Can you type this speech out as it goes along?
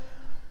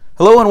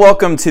Hello and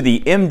welcome to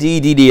the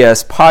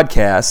MDDDS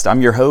podcast.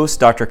 I'm your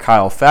host, Dr.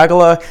 Kyle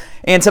Fagala,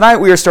 and tonight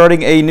we are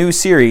starting a new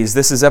series.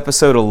 This is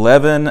episode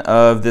 11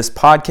 of this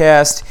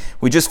podcast.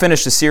 We just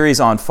finished a series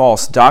on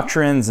false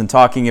doctrines and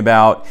talking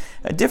about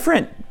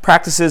different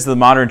practices of the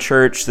modern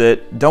church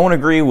that don't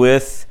agree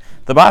with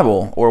the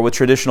Bible or with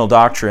traditional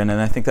doctrine,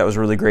 and I think that was a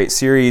really great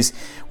series.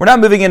 We're now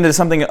moving into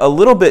something a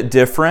little bit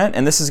different,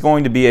 and this is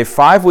going to be a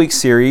 5-week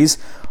series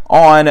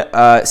on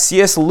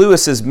C.S.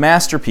 Lewis's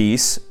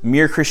masterpiece,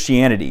 Mere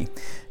Christianity.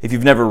 If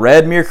you've never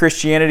read Mere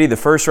Christianity, the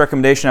first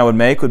recommendation I would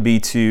make would be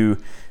to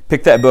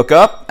pick that book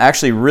up. I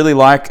actually really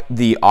like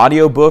the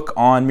audiobook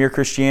on Mere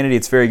Christianity.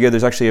 It's very good.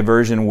 There's actually a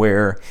version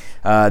where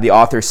the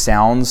author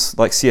sounds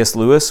like C.S.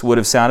 Lewis would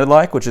have sounded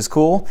like, which is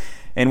cool.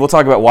 And we'll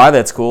talk about why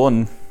that's cool.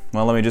 And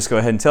well, let me just go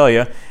ahead and tell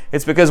you.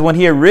 It's because when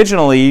he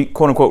originally,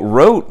 quote-unquote,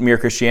 wrote Mere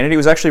Christianity, it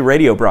was actually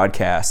radio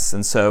broadcasts.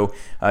 And so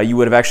you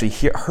would have actually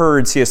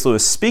heard C.S.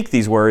 Lewis speak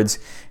these words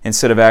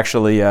instead of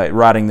actually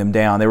writing them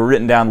down. They were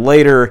written down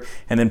later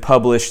and then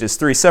published as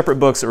 3 separate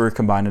books that were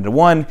combined into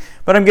one.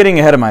 But I'm getting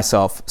ahead of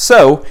myself.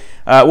 So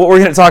what we're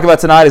going to talk about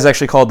tonight is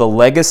actually called The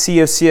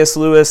Legacy of C.S.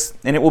 Lewis.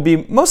 And it will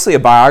be mostly a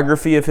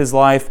biography of his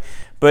life,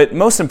 but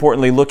most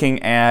importantly,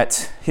 looking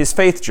at his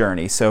faith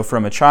journey. So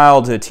from a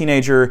child to a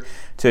teenager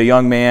to a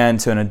young man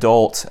to an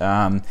adult,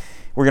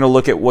 we're going to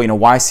look at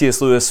why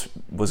C.S. Lewis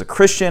was a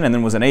Christian and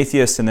then was an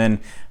atheist and then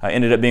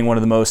ended up being one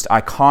of the most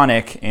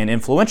iconic and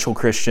influential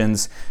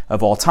Christians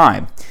of all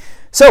time.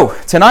 So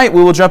tonight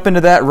we will jump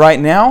into that right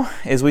now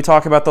as we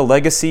talk about the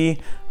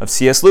legacy of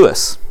C.S.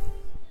 Lewis.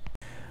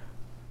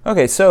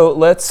 Okay, so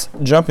let's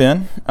jump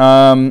in.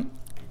 I'm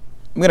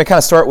going to kind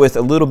of start with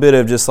a little bit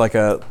of just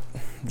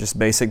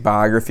basic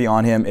biography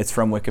on him. It's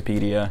from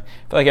Wikipedia. I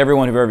feel like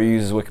everyone who ever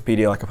uses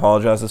Wikipedia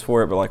apologizes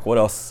for it, but what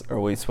else are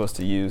we supposed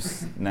to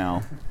use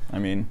now? I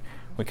mean,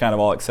 we kind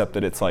of all accept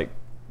that it's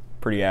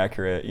pretty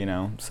accurate,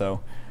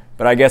 so.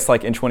 But I guess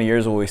in 20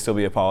 years will we still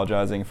be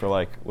apologizing for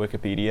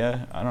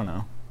Wikipedia? I don't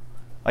know.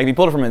 If you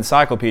pulled it from an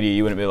encyclopedia,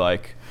 you wouldn't be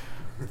like,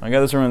 I got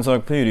this from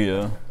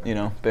encyclopedia, but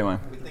anyway.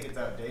 We think it's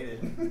outdated.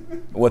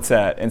 What's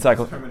that?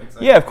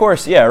 Yeah, of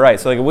course. Yeah, right.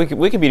 So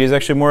Wikipedia is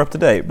actually more up to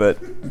date, but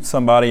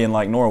somebody in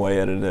Norway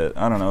edited it.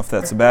 I don't know if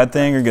that's a bad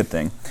thing or a good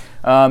thing.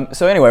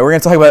 So anyway, we're going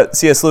to talk about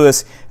C.S.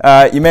 Lewis.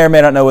 You may or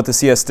may not know what the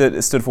C.S.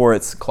 stood for.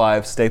 It's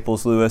Clive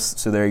Staples Lewis.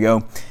 So there you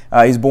go.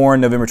 He's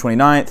born November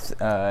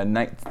 29th,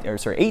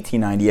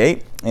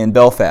 1898 in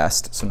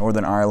Belfast, so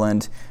Northern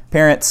Ireland.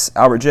 Parents,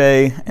 Albert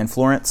J. and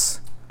Florence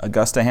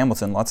Augusta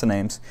Hamilton, lots of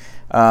names.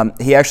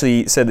 He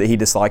actually said that he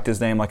disliked his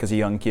name as a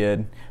young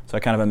kid. So I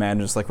kind of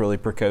imagine just really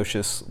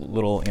precocious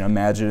little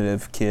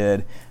imaginative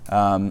kid.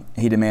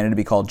 He demanded to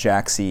be called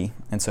Jaxie,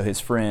 and so his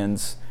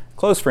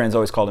close friends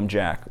always called him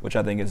Jack, which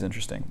I think is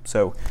interesting.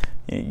 So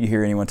you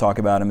hear anyone talk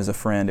about him as a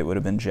friend, it would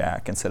have been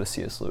Jack instead of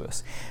C.S.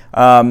 Lewis.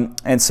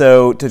 And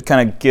so to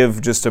kind of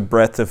give just a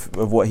breadth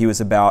of what he was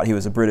about, he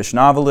was a British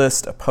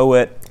novelist, a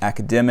poet,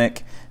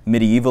 academic,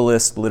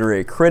 medievalist,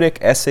 literary critic,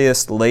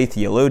 essayist, lay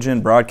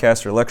theologian,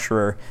 broadcaster,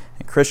 lecturer,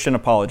 and Christian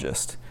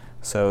apologist.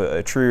 So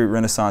a true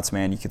Renaissance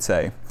man, you could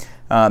say.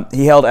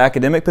 He held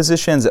academic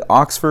positions at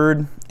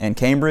Oxford and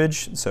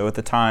Cambridge. So at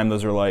the time,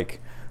 those are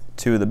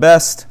 2 of the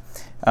best.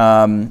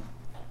 And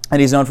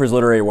he's known for his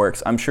literary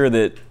works. I'm sure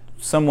that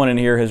someone in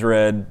here has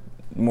read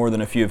more than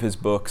a few of his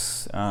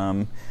books.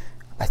 I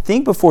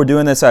think before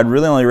doing this, I'd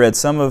really only read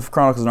some of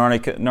Chronicles of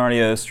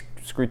Narnia,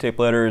 Screwtape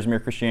Letters,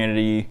 Mere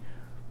Christianity,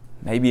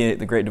 maybe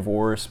The Great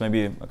Divorce,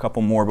 maybe a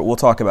couple more, but we'll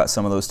talk about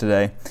some of those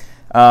today.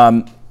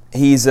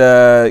 He's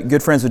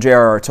good friends with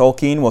J.R.R.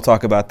 Tolkien. We'll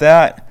talk about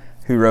that,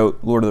 who wrote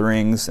Lord of the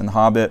Rings and The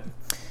Hobbit.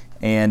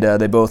 And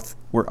they both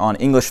were on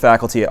English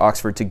faculty at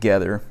Oxford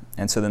together.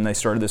 And so then they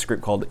started this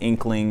group called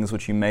Inklings,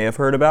 which you may have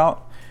heard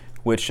about,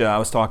 which I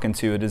was talking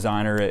to a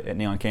designer at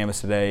Neon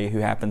Canvas today who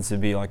happens to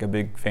be a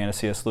big fan of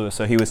C.S. Lewis.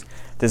 So he was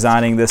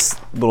designing this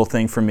little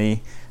thing for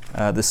me,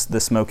 the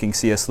smoking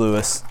C.S.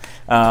 Lewis.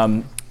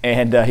 And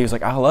he was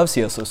like, I love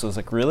C.S. Lewis. I was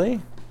like, really?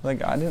 I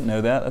didn't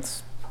know that.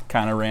 That's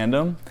kind of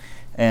random.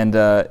 And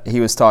he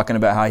was talking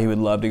about how he would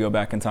love to go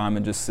back in time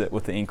and just sit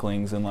with the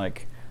Inklings and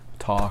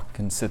talk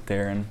and sit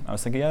there. And I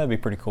was thinking, yeah, that'd be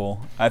pretty cool.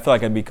 I feel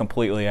like I'd be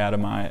completely out of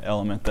my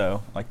element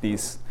though,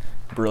 these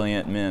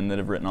brilliant men that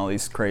have written all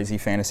these crazy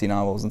fantasy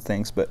novels and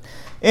things. But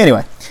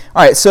anyway,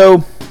 all right,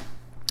 so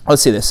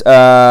let's see this.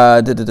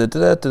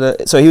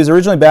 So he was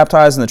originally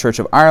baptized in the Church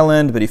of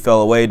Ireland, but he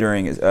fell away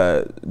during his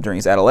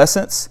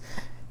adolescence.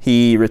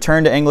 He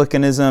returned to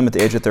Anglicanism at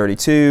the age of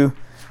 32.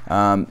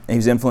 He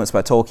was influenced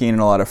by Tolkien and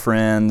a lot of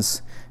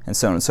friends, and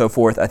so on and so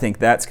forth. I think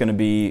that's going to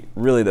be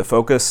really the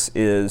focus,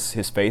 is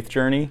his faith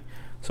journey.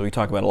 So we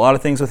talk about a lot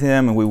of things with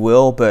him, and we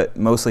will, but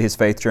mostly his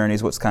faith journey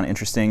is what's kind of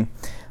interesting.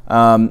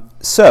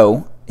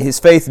 So his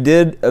faith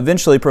did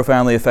eventually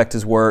profoundly affect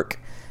his work.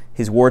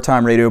 His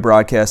wartime radio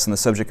broadcasts on the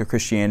subject of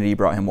Christianity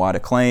brought him wide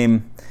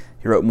acclaim.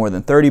 He wrote more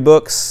than 30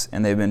 books,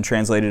 and they've been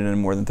translated into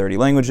more than 30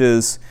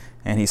 languages,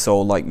 and he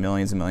sold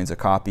millions and millions of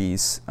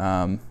copies.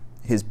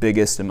 His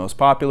biggest and most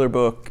popular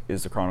book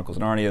is the Chronicles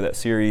of Narnia, that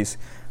series.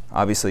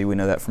 Obviously, we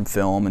know that from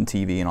film and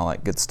TV and all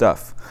that good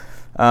stuff.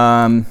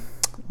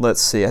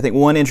 Let's see. I think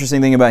one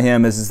interesting thing about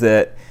him is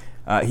that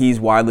he's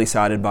widely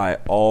cited by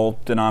all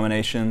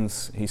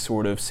denominations. He's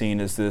sort of seen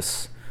as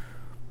this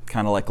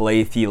kind of like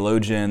lay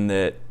theologian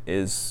that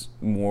is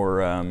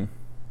more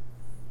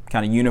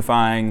kind of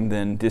unifying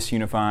than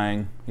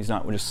disunifying. He's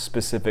not just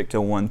specific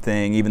to one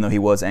thing, even though he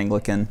was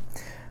Anglican.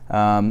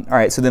 All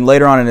right, so then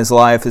later on in his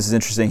life, this is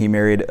interesting, he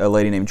married a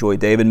lady named Joy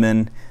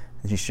Davidman.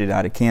 She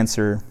died of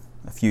cancer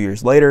a few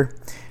years later.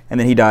 And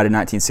then he died in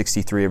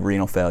 1963 of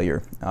renal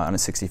failure on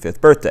his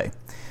 65th birthday.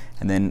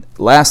 And then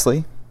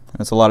lastly,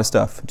 that's a lot of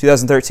stuff. In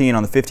 2013,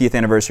 on the 50th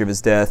anniversary of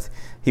his death,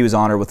 he was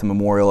honored with a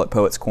memorial at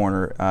Poets'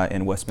 Corner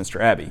in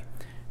Westminster Abbey.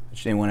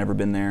 Has anyone ever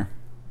been there?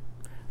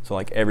 So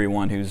like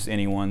everyone who's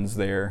anyone's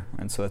there,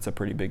 and so that's a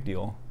pretty big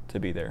deal to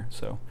be there.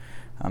 So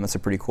that's a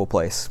pretty cool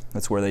place.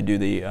 That's where they do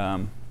the,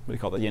 what do you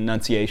call it, the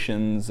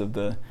Annunciations of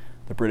the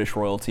British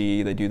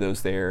royalty. They do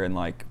those there, and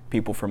like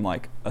people from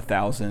like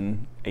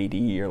 1000 AD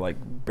are like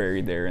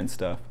buried there and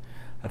stuff.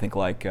 I think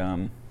like,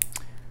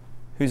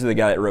 who's the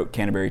guy that wrote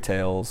Canterbury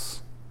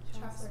Tales?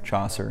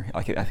 Chaucer.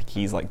 I think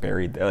he's like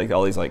buried there. Like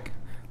all these like,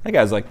 that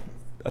guy's like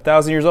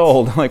 1,000 years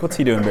old. Like what's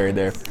he doing buried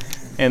there?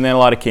 And then a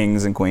lot of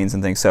kings and queens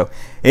and things. So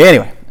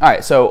anyway, all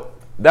right, so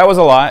that was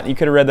a lot. You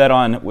could have read that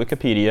on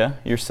Wikipedia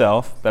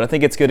yourself, but I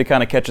think it's good to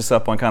kind of catch us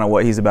up on kind of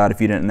what he's about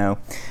if you didn't know.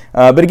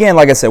 But again,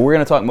 like I said, we're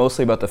going to talk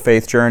mostly about the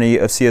faith journey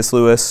of C.S.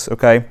 Lewis,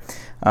 okay?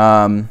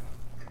 And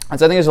so I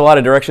think there's a lot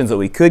of directions that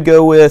we could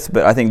go with,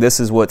 but I think this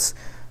is what's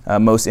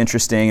most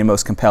interesting and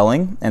most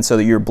compelling. And so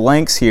that your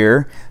blanks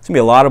here, there's going to be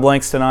a lot of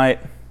blanks tonight,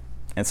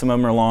 and some of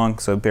them are long,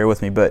 so bear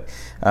with me. But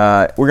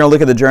we're going to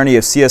look at the journey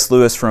of C.S.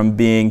 Lewis from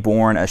being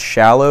born a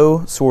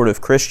shallow sort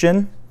of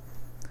Christian,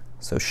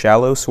 so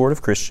shallow sort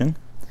of Christian,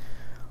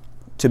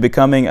 to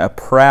becoming a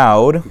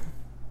proud,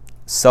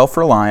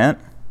 self-reliant,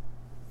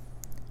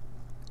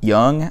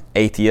 young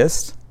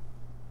atheist,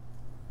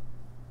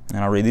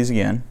 and I'll read these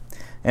again,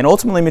 and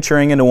ultimately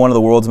maturing into one of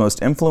the world's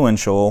most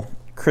influential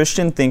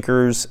Christian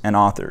thinkers and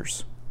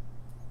authors.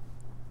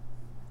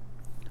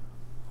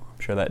 I'm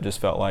sure that just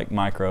felt like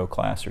micro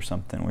class or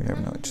something. We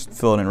just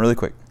fill it in really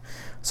quick.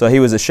 So he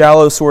was a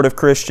shallow sort of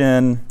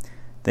Christian,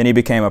 then he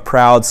became a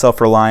proud,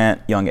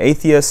 self-reliant young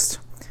atheist,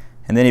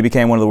 and then he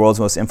became one of the world's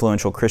most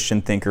influential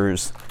Christian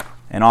thinkers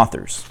and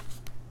authors.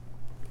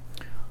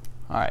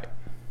 All right.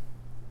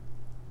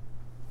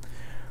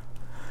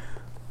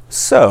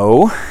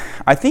 So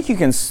I think you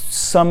can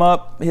sum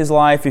up his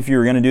life if you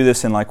were going to do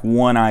this in like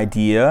one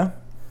idea,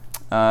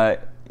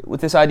 with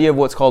this idea of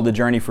what's called the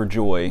journey for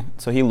joy.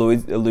 So he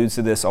alludes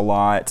to this a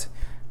lot,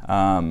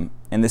 and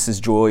this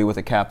is joy with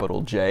a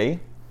capital J.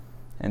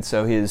 And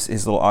so his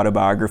little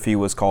autobiography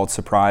was called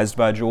Surprised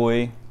by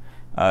Joy,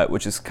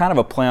 which is kind of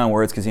a play on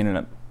words because he ended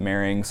up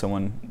marrying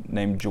someone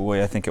named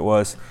Joy, I think it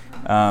was.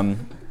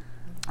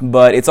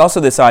 But it's also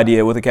this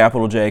idea with a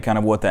capital J, kind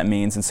of what that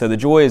means. And so the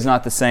joy is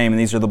not the same, and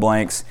these are the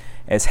blanks,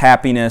 as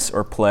happiness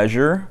or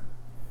pleasure.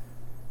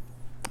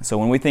 So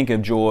when we think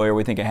of joy or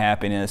we think of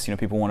happiness,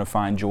 people want to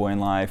find joy in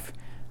life.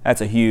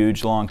 That's a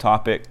huge, long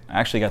topic. I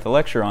actually got the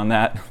lecture on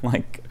that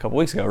like a couple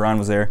weeks ago. Ron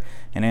was there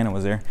and Anna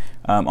was there,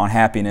 on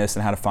happiness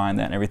and how to find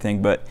that and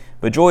everything. But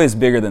joy is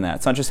bigger than that.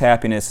 It's not just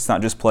happiness. It's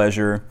not just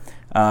pleasure.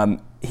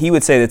 He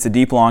would say that it's a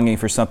deep longing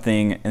for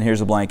something, and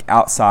here's a blank,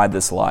 outside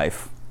this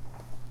life.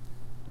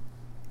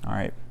 All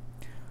right.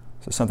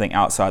 So something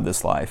outside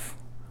this life.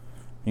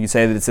 You can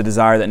say that it's a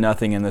desire that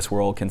nothing in this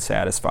world can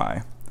satisfy.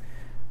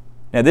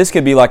 Now, this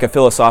could be like a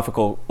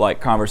philosophical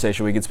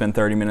conversation we could spend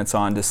 30 minutes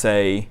on to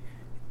say,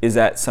 is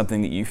that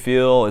something that you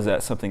feel? Is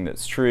that something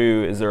that's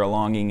true? Is there a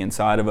longing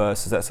inside of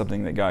us? Is that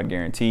something that God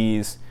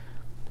guarantees?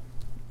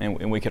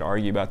 And we could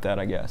argue about that,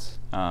 I guess.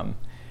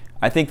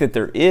 I think that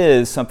there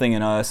is something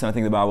in us, and I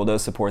think the Bible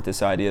does support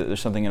this idea that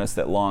there's something in us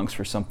that longs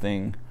for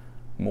something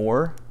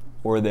more,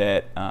 or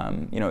that,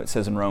 it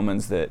says in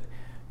Romans that,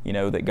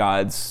 that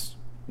God's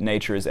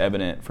nature is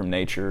evident from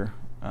nature.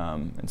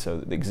 And so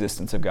the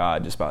existence of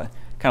God, just by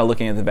kind of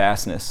looking at the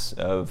vastness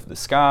of the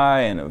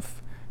sky and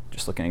of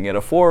just looking at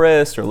a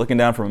forest or looking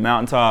down from a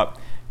mountaintop,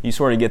 you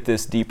sort of get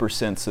this deeper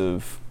sense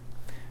of,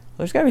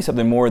 there's got to be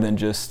something more than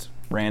just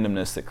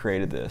randomness that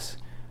created this.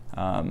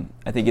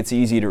 I think it's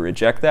easy to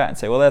reject that and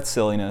say, well, that's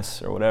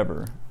silliness or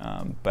whatever.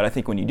 But I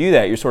think when you do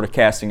that, you're sort of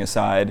casting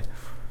aside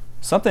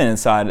something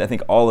inside, I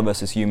think all of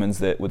us as humans,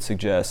 that would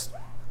suggest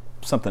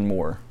something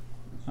more.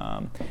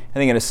 I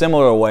think in a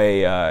similar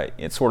way,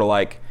 it's sort of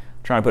like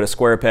trying to put a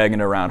square peg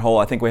into a round hole.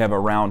 I think we have a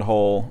round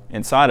hole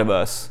inside of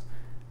us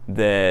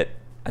that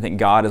I think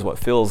God is what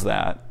fills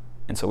that.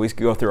 And so we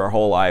go through our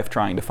whole life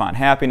trying to find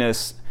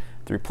happiness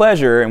through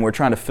pleasure, and we're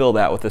trying to fill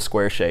that with a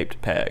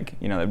square-shaped peg.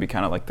 That'd be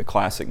kind of like the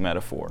classic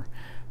metaphor.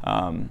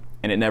 And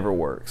it never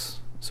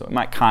works. So it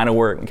might kind of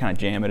work and kind of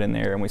jam it in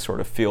there, and we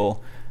sort of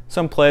feel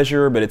some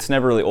pleasure, but it's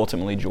never really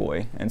ultimately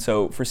joy. And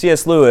so for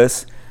C.S.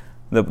 Lewis,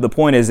 the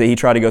point is that he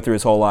tried to go through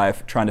his whole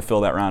life trying to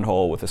fill that round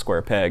hole with a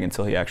square peg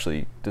until he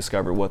actually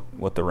discovered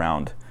what the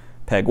round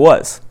peg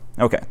was.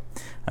 Okay,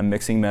 I'm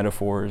mixing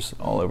metaphors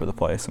all over the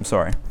place. I'm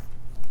sorry.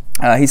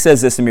 He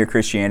says this in Mere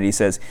Christianity. He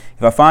says,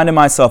 if I find in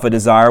myself a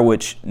desire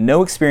which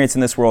no experience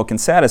in this world can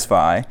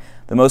satisfy,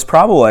 the most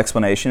probable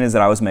explanation is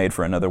that I was made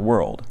for another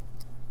world.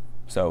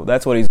 So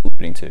that's what he's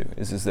alluding to,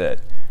 is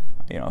that,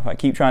 if I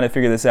keep trying to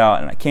figure this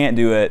out and I can't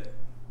do it,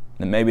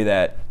 then maybe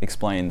that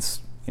explains,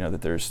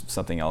 that there's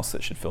something else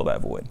that should fill that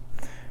void.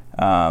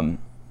 And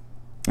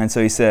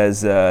so he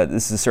says,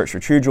 this is a search for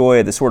true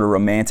joy, the sort of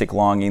romantic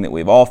longing that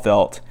we've all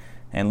felt,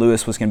 and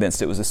Lewis was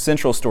convinced it was a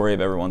central story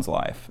of everyone's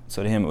life.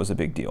 So to him, it was a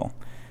big deal.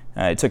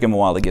 It took him a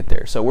while to get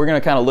there. So we're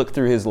going to kind of look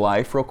through his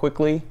life real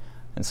quickly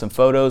and some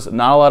photos.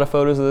 Not a lot of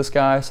photos of this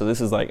guy, so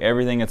this is like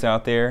everything that's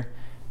out there.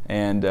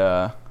 And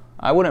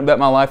I wouldn't bet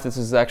my life this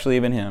is actually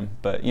even him,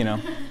 but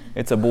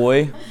it's a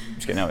boy.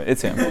 Just kidding, no,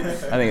 it's him.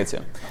 I think it's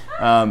him.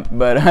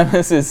 But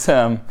this is,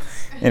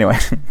 anyway,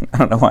 I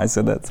don't know why I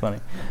said that. It's funny.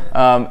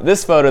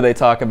 This photo they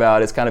talk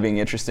about is kind of being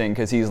interesting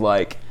because he's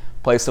like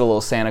placed a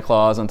little Santa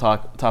Claus on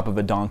top of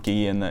a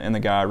donkey, and the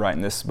guy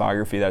writing this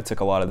biography that I took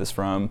a lot of this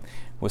from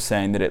was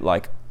saying that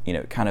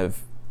it kind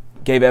of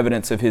gave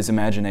evidence of his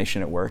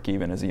imagination at work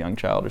even as a young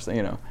child or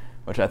something,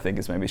 which I think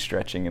is maybe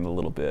stretching it a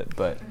little bit,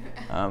 but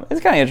it's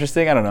kind of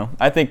interesting. I don't know.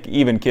 I think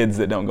even kids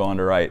that don't go on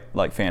to write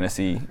like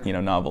fantasy,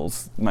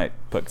 novels might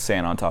put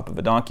Santa on top of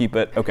a donkey,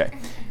 but okay.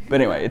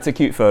 But anyway, it's a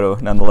cute photo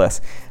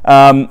nonetheless.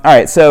 All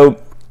right,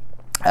 so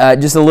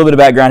just a little bit of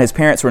background. His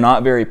parents were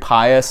not very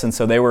pious, and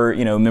so they were,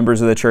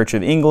 members of the Church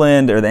of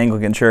England or the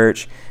Anglican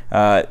Church.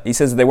 He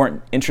says that they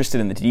weren't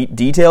interested in the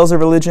details of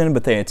religion,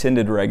 but they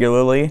attended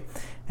regularly,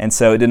 and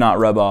so it did not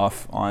rub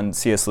off on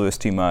C.S. Lewis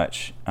too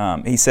much.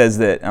 He says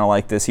that, and I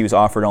like this, he was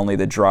offered only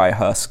the dry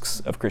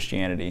husks of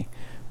Christianity,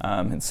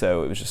 and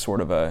so it was just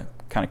sort of a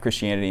kind of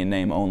Christianity in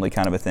name only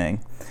kind of a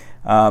thing.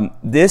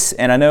 This,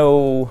 and I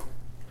know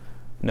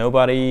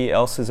nobody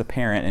else is a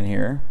parent in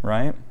here,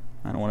 right?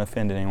 I don't want to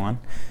offend anyone.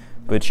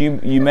 But you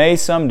may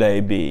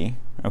someday be,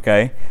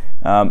 okay?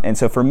 And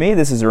so for me,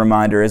 this is a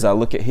reminder as I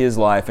look at his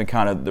life and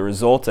kind of the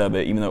result of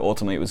it, even though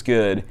ultimately it was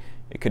good,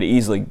 it could have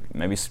easily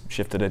maybe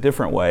shifted a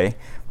different way,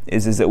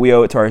 is that we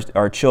owe it to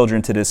our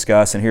children to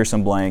discuss, and here's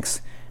some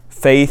blanks,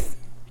 faith,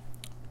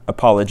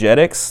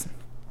 apologetics,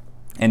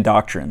 and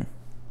doctrine.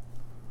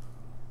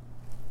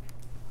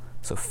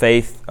 So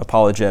faith,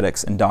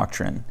 apologetics, and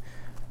doctrine.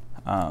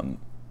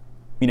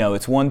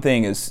 It's one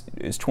thing as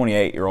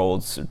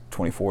 28-year-olds or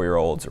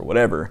 24-year-olds or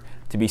whatever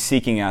to be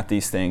seeking out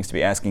these things, to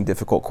be asking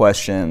difficult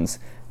questions,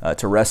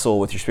 to wrestle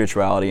with your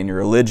spirituality and your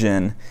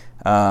religion.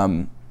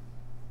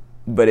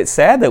 But it's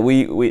sad that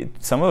we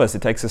some of us,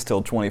 it takes us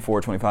till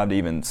 24, 25 to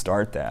even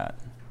start that.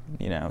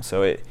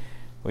 So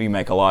we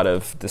make a lot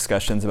of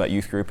discussions about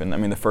youth group. And I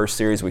mean, the first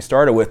series we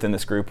started with in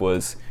this group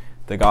was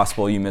the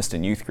gospel you missed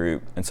in youth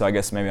group. And so I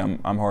guess maybe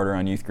I'm harder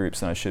on youth groups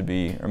than I should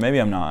be, or maybe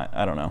I'm not,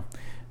 I don't know.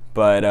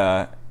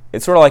 But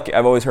it's sort of like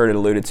I've always heard it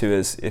alluded to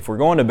as if we're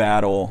going to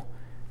battle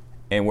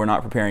and we're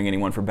not preparing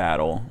anyone for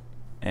battle,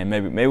 and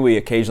maybe we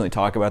occasionally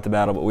talk about the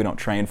battle, but we don't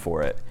train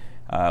for it.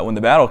 When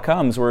the battle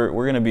comes, we're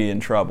going to be in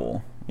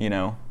trouble,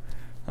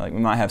 Like we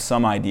might have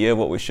some idea of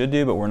what we should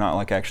do, but we're not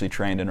like actually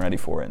trained and ready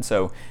for it. And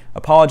so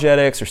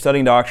apologetics or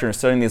studying doctrine or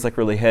studying these like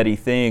really heady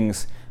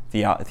things,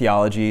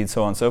 theology and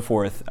so on and so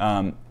forth,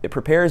 it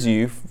prepares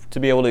you to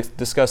be able to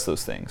discuss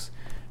those things.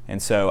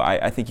 And so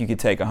I think you could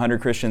take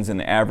 100 Christians in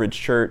the average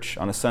church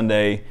on a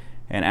Sunday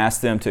and ask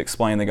them to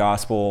explain the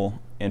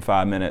gospel in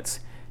 5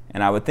 minutes.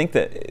 And I would think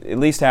that at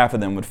least half of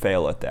them would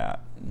fail at that.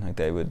 Like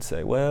they would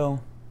say,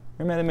 well,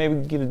 they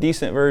maybe give a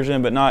decent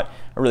version, but not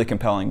a really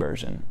compelling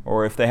version.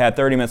 Or if they had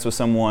 30 minutes with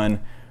someone,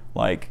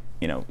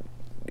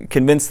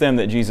 convince them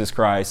that Jesus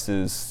Christ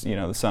is,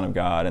 the Son of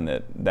God and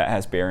that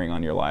has bearing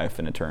on your life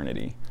in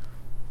eternity.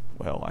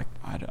 Well,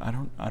 I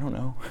don't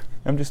know.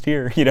 I'm just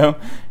here,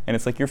 And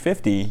it's like, you're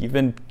 50. You've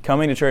been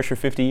coming to church for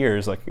 50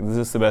 years. Like, is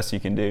this the best you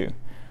can do?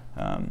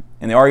 And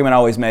the argument I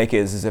always make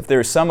is if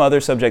there's some other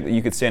subject that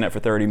you could stand up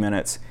for 30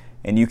 minutes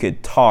and you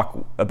could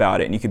talk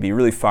about it and you could be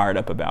really fired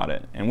up about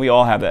it. And we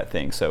all have that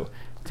thing. So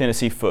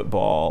Tennessee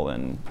football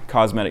and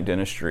cosmetic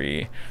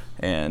dentistry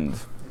and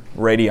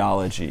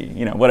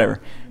radiology, whatever.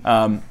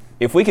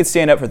 If we could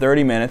stand up for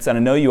 30 minutes, and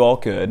I know you all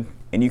could,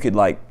 and you could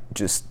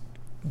just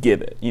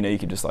give it. You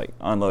could just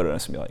unload on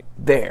us and be like,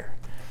 there.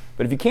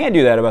 But if you can't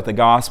do that about the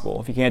gospel,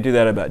 if you can't do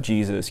that about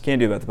Jesus, you can't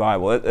do it about the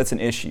Bible, that's an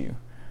issue.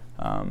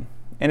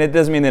 And it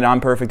doesn't mean that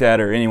I'm perfect at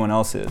it or anyone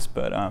else is,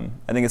 but I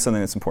think it's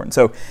something that's important.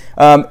 So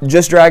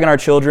just dragging our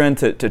children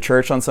to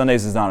church on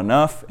Sundays is not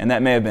enough, and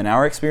that may have been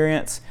our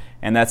experience,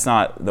 and that's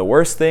not the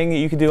worst thing that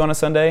you could do on a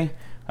Sunday,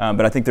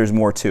 but I think there's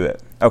more to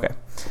it. Okay.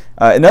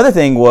 Another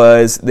thing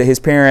was that his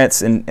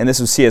parents, and this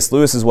was C.S.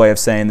 Lewis's way of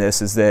saying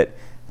this, is that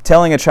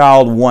telling a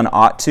child one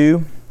ought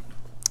to,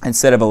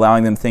 instead of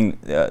allowing them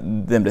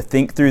to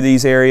think through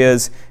these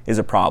areas, is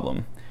a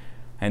problem.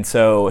 And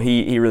so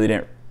he really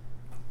didn't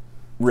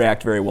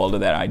react very well to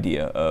that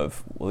idea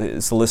of, well,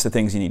 it's a list of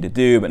things you need to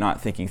do, but not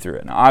thinking through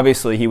it. Now,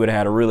 obviously, he would have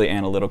had a really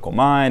analytical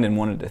mind and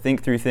wanted to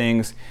think through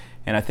things,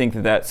 and I think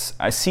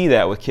I see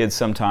that with kids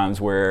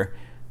sometimes where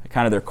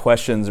kind of their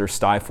questions are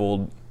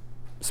stifled,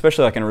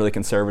 especially like in a really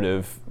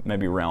conservative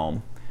maybe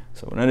realm.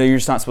 So no, you're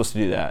just not supposed to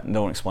do that, and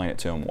don't explain it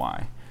to him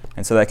why.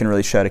 And so that can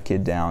really shut a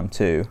kid down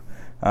too.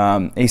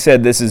 He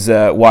said this is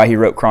why he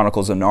wrote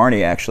Chronicles of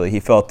Narnia, actually. He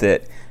felt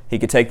that he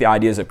could take the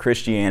ideas of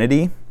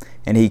Christianity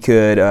and he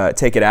could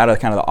take it out of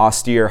kind of the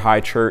austere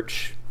high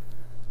church,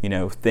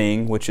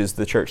 thing, which is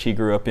the church he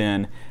grew up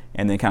in,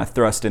 and then kind of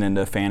thrust it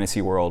into a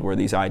fantasy world where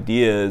these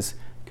ideas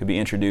could be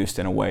introduced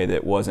in a way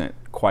that wasn't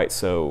quite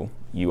so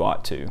you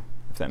ought to,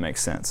 if that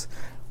makes sense,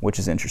 which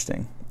is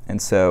interesting.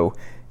 And so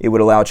it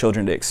would allow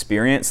children to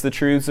experience the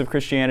truths of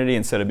Christianity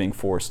instead of being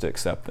forced to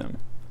accept them,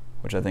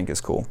 which I think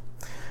is cool.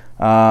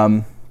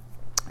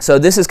 So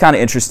this is kind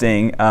of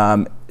interesting.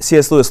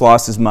 C.S. Lewis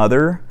lost his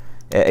mother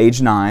at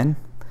age 9.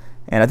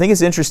 And I think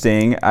it's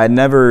interesting. I'd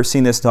never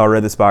seen this until I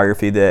read this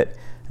biography, that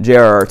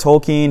J.R.R.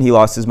 Tolkien, he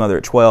lost his mother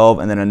at 12.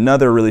 And then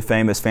another really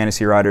famous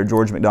fantasy writer,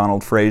 George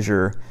MacDonald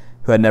Fraser,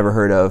 who I'd never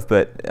heard of,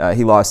 but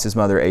he lost his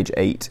mother at age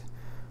 8.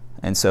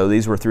 And so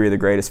these were 3 of the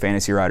greatest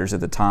fantasy writers at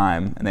the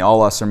time. And they all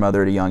lost their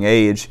mother at a young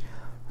age.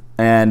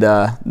 And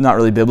not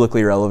really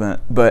biblically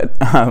relevant, but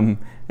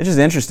it's just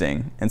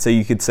interesting. And so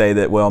you could say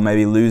that, well,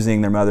 maybe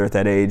losing their mother at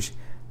that age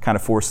kind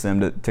of forced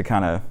them to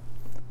kind of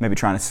maybe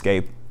try and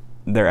escape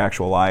their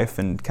actual life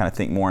and kind of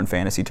think more in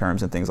fantasy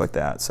terms and things like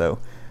that. So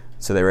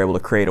they were able to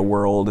create a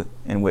world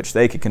in which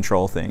they could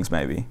control things,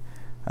 maybe.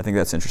 I think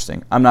that's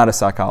interesting. I'm not a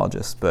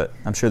psychologist, but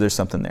I'm sure there's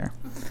something there.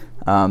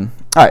 All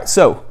right,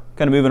 so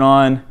kind of moving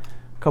on.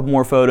 A couple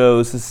more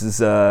photos. This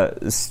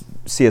is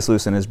C.S.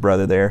 Lewis and his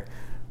brother there.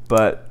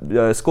 But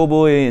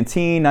schoolboy and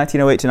teen,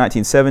 1908 to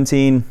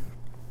 1917.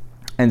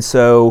 And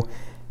so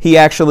he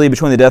actually,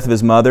 between the death of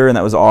his mother, and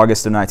that was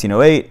August of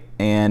 1908,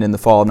 and in the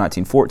fall of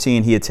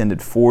 1914, he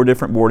attended 4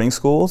 different boarding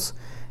schools.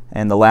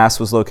 And the last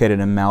was located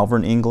in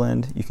Malvern,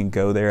 England. You can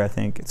go there, I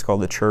think. It's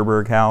called the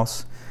Cherbourg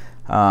House.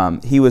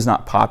 He was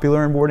not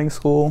popular in boarding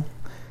school,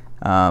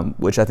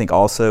 which I think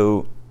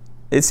also,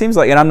 it seems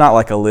like, and I'm not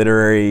like a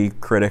literary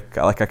critic,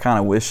 I kind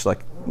of wish,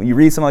 like, when you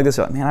read something like this,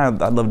 you're like,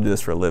 man, I'd love to do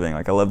this for a living.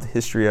 Like, I love the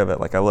history of it.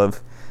 Like, I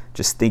love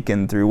just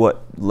thinking through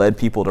what led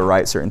people to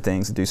write certain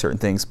things and do certain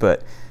things.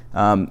 But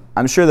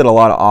I'm sure that a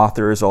lot of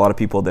authors, a lot of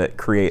people that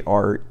create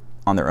art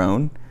on their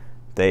own,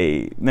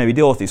 they maybe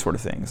deal with these sort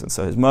of things. And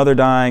so his mother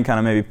dying kind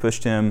of maybe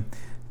pushed him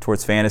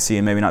towards fantasy,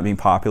 and maybe not being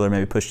popular,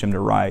 maybe pushed him to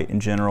write in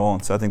general.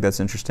 And so I think that's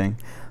interesting.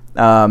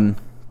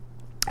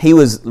 He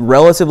was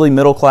relatively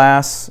middle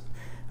class.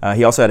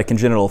 He also had a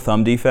congenital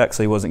thumb defect,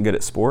 so he wasn't good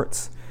at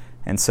sports.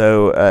 And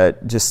so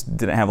just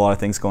didn't have a lot of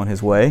things going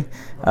his way.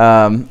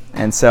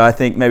 And so I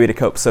think maybe to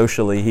cope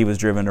socially, he was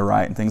driven to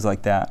write and things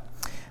like that.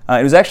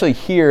 It was actually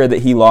here that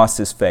he lost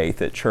his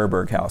faith, at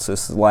Cherbourg House,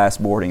 this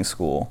last boarding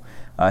school.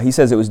 He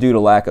says it was due to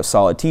lack of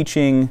solid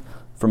teaching,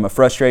 from a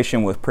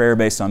frustration with prayer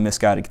based on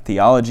misguided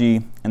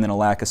theology, and then a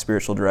lack of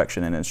spiritual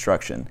direction and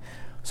instruction.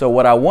 So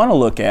what I want to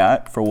look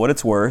at, for what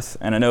it's worth,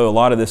 and I know a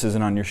lot of this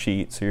isn't on your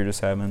sheet, so you're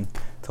just having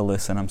to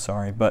listen, I'm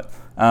sorry, but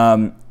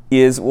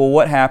is, well,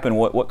 what happened,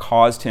 what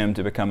caused him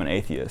to become an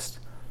atheist?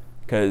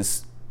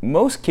 Because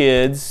most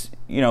kids,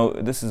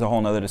 this is a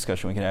whole other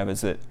discussion we could have,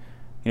 is that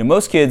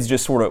most kids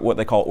just sort of what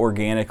they call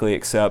organically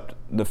accept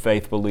the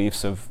faith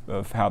beliefs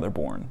of how they're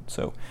born.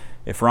 So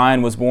if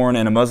Ryan was born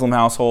in a Muslim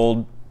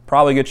household,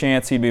 probably a good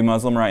chance he'd be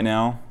Muslim right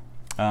now.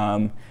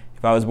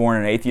 If I was born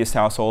in an atheist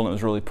household and it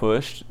was really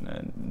pushed,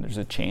 there's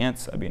a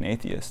chance I'd be an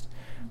atheist.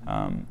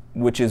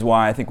 Which is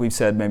why I think we've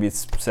said, maybe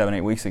it's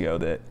 7-8 weeks ago,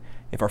 that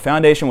if our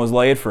foundation was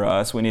laid for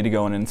us, we need to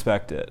go and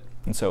inspect it.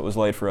 And so it was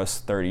laid for us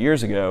 30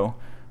 years ago.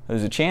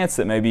 There's a chance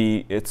that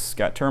maybe it's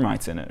got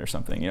termites in it or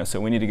something. So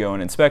we need to go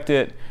and inspect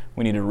it.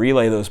 We need to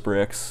relay those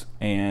bricks.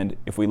 And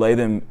if we lay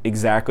them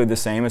exactly the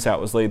same as how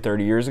it was laid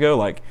 30 years ago,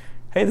 like,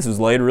 hey, this was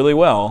laid really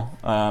well.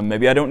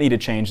 Maybe I don't need to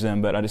change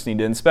them, but I just need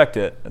to inspect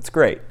it. That's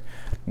great.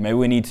 Maybe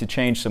we need to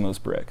change some of those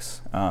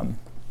bricks.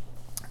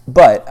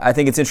 But I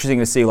think it's interesting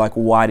to see, like,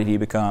 why did he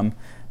become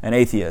an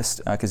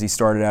atheist? Because he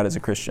started out as a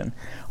Christian.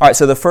 All right,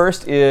 so the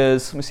first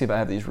is, let me see if I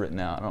have these written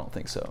out. I don't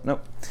think so.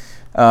 Nope.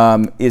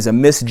 Is a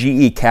Miss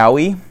G.E.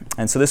 Cowie.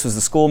 And so this was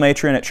the school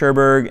matron at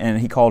Cherbourg,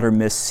 and he called her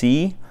Miss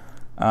C.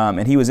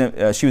 And she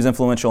was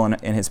influential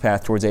in his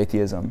path towards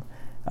atheism.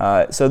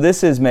 So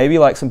this is maybe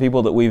like some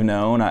people that we've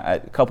known. A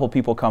couple of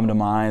people come to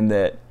mind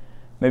that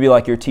maybe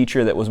like your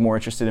teacher that was more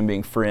interested in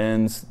being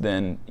friends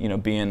than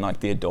being like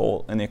the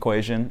adult in the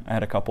equation. I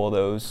had a couple of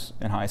those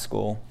in high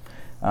school.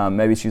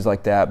 Maybe she was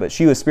like that, but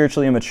she was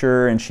spiritually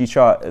immature, and she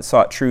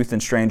sought truth in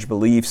strange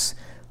beliefs.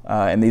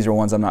 And these are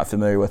ones I'm not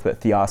familiar with, but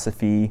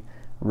theosophy,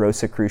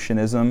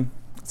 Rosicrucianism,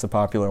 it's a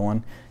popular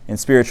one, and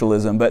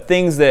spiritualism, but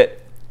things that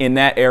in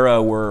that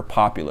era were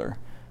popular.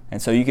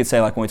 And so you could say,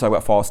 like, when we talk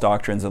about false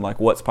doctrines and like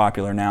what's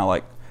popular now,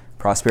 like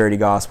prosperity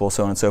gospel,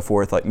 so on and so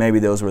forth, like maybe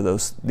these were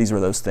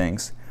those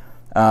things.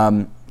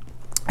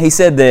 He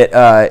said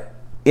that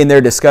in their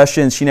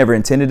discussions, she never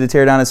intended to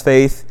tear down his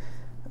faith,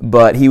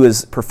 but he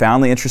was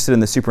profoundly interested in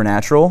the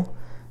supernatural.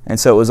 And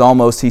so it was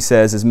almost, he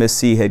says, as Miss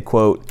C had,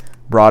 quote,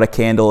 brought a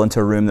candle into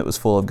a room that was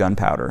full of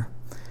gunpowder.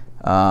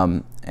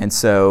 And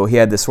so he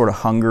had this sort of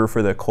hunger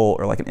for the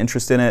occult, or like an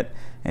interest in it,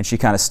 and she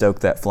kind of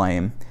stoked that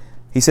flame.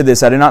 He said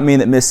this, "I do not mean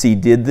that Miss C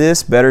did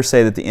this. Better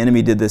say that the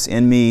enemy did this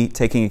in me,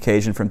 taking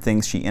occasion from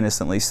things she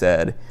innocently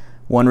said.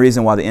 One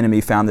reason why the enemy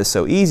found this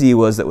so easy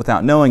was that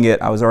without knowing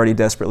it, I was already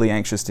desperately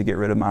anxious to get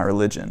rid of my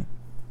religion."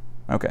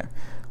 Okay,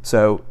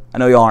 so I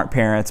know y'all aren't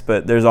parents,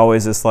 but there's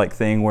always this like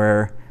thing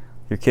where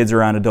your kids are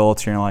around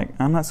adults and you're like,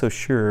 I'm not so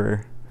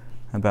sure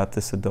about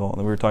this adult.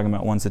 We were talking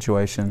about one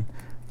situation.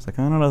 It's like,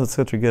 I don't know if that's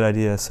such a good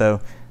idea.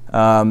 So,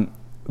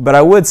 but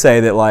I would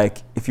say that like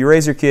if you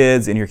raise your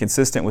kids and you're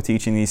consistent with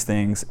teaching these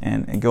things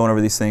and going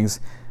over these things,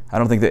 I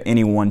don't think that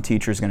any one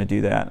teacher is going to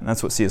do that. And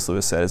that's what C.S.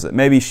 Lewis said, is that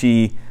maybe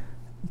she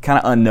kind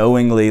of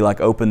unknowingly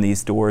like opened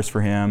these doors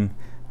for him,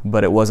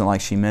 but it wasn't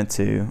like she meant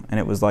to, and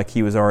it was like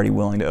he was already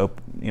willing to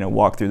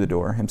walk through the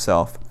door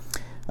himself.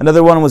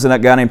 Another one was a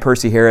guy named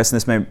Percy Harris, and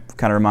this may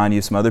kind of remind you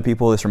of some other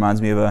people. This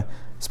reminds me of a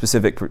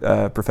specific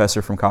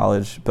professor from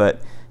college,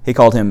 but he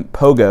called him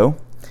Pogo.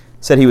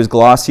 Said he was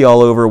glossy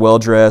all over,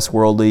 well-dressed,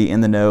 worldly, in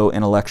the know,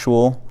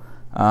 intellectual.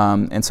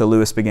 And so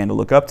Lewis began to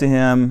look up to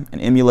him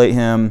and emulate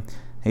him.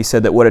 He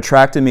said that what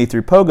attracted me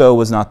through Pogo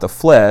was not the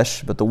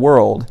flesh, but the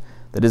world,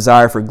 the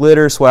desire for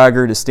glitter,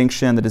 swagger,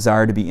 distinction, the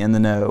desire to be in the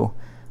know.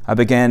 I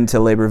began to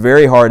labor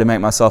very hard to make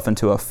myself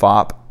into a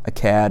fop, a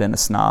cad, and a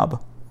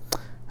snob.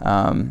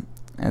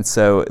 And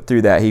so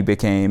through that he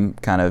became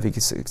kind of, he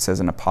says,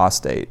 an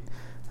apostate.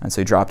 And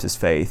so he dropped his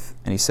faith.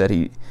 And he said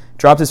he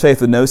dropped his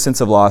faith with no sense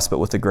of loss, but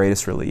with the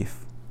greatest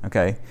relief.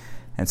 Okay?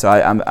 And so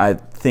I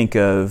think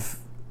of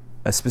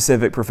a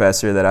specific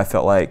professor that I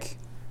felt like,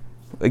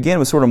 again,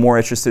 was sort of more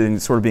interested in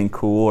sort of being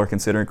cool or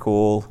considering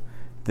cool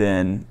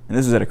than, and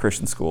this was at a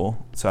Christian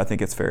school, so I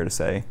think it's fair to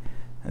say,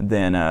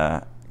 than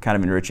kind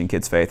of enriching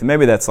kids' faith. And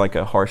maybe that's like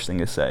a harsh thing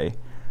to say,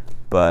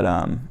 but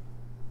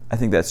I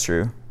think that's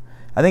true.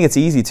 I think it's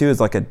easy too as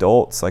like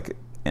adults, like,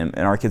 and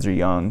our kids are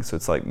young, so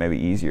it's like maybe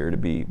easier to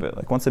be, but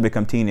like once they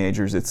become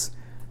teenagers, it's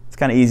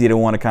kind of easy to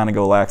want to kind of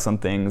go lax on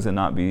things and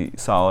not be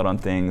solid on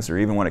things, or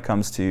even when it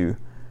comes to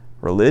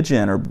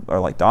religion or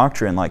like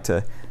doctrine, like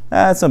to,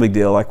 it's no big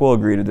deal, like we'll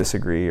agree to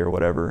disagree or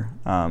whatever.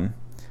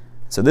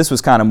 So this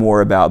was kind of more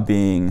about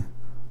being,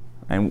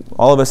 and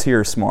all of us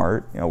here are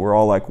smart, we're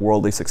all like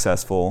worldly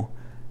successful.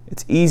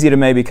 It's easy to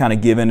maybe kind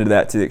of give into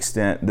that to the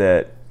extent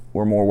that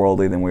we're more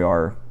worldly than we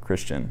are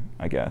Christian,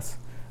 I guess.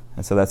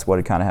 And so that's what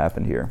had kind of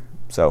happened here.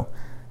 So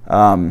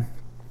the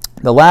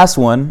last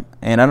one,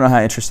 and I don't know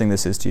how interesting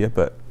this is to you,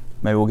 but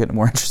maybe we'll get into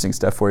more interesting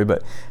stuff for you,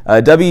 but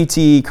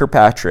W.T.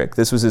 Kirkpatrick,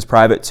 this was his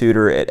private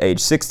tutor at age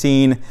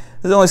 16. This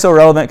is only so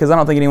relevant because I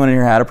don't think anyone in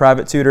here had a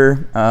private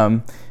tutor.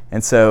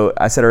 And so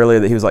I said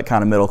earlier that he was like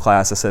kind of middle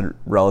class. I said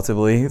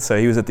relatively. So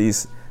he was at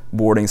these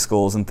boarding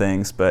schools and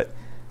things, but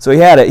so he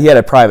had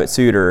a private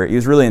tutor. He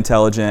was really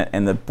intelligent,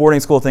 and the boarding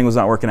school thing was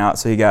not working out,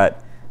 so he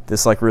got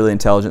this like really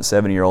intelligent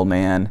 70-year-old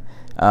man.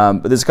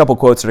 But there's a couple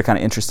quotes that are kind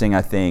of interesting,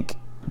 I think,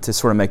 to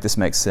sort of make this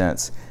make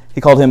sense. He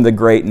called him the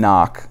Great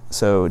Knock,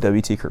 so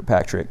W.T.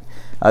 Kirkpatrick.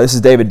 This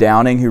is David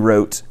Downing, who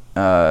wrote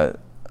a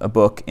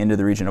book, Into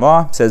the Region of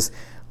Awe. It says,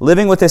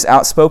 living with this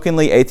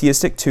outspokenly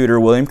atheistic tutor,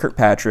 William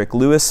Kirkpatrick,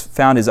 Lewis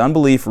found his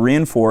unbelief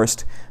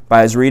reinforced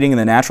by his reading in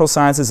the natural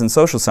sciences and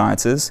social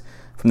sciences.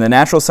 From the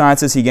natural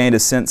sciences, he gained a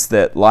sense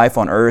that life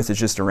on Earth is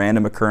just a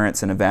random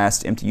occurrence in a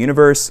vast, empty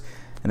universe.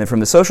 And then from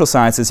the social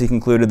sciences, he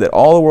concluded that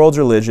all the world's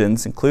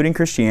religions, including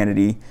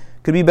Christianity,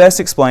 could be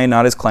best explained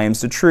not as claims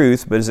to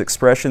truth, but as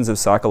expressions of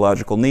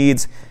psychological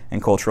needs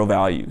and cultural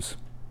values.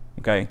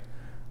 Okay?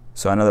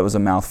 So I know that was a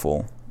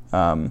mouthful.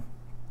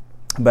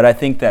 But I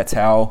think that's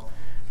how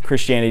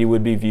Christianity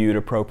would be viewed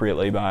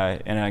appropriately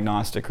by an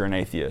agnostic or an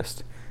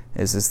atheist,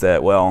 is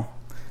that, well,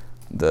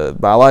 the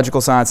biological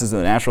sciences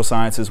and the natural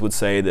sciences would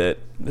say that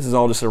this is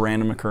all just a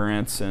random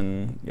occurrence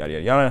and yada,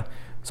 yada, yada.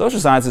 Social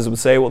sciences would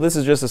say, well, this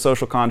is just a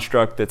social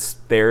construct that's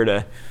there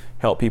to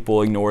help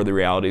people ignore the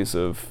realities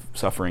of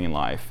suffering in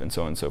life and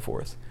so on and so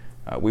forth.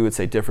 We would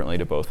say differently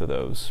to both of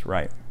those,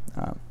 right?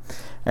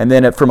 And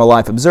then from a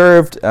life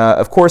observed,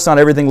 of course, not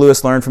everything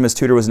Lewis learned from his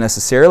tutor was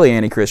necessarily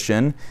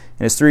anti-Christian.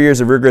 In his 3 years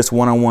of rigorous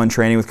one-on-one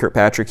training with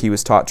Kirkpatrick, he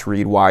was taught to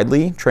read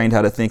widely, trained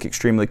how to think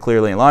extremely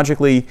clearly and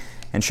logically,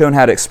 and shown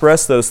how to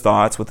express those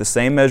thoughts with the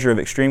same measure of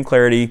extreme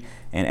clarity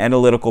and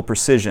analytical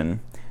precision.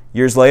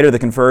 Years later, the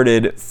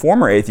converted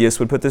former atheist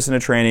would put this into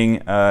training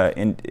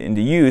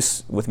into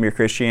use with Mere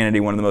Christianity,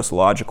 one of the most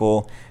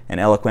logical and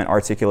eloquent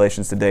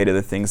articulations today to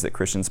the things that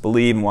Christians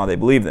believe and why they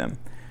believe them.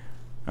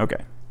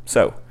 Okay,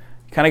 so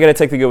kind of got to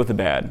take the good with the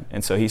bad.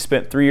 And so he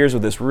spent 3 years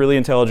with this really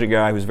intelligent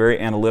guy who's very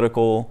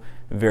analytical,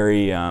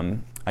 very,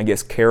 I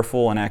guess,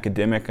 careful and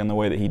academic in the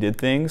way that he did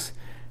things.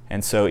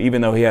 And so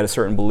even though he had a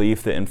certain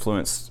belief that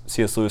influenced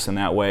C.S. Lewis in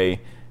that way,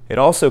 it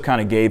also kind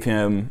of gave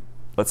him,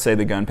 let's say,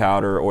 the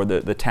gunpowder or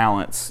the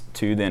talents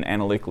to then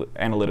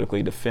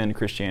analytically defend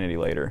Christianity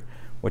later,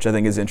 which I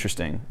think is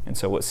interesting. And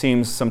so what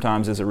seems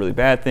sometimes is a really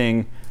bad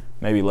thing,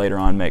 maybe later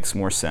on makes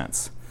more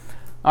sense.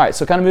 All right,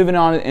 so kind of moving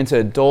on into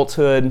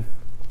adulthood,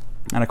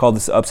 and I call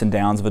this the ups and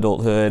downs of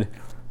adulthood.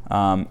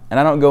 And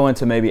I don't go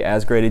into maybe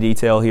as great a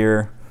detail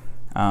here,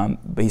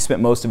 but he spent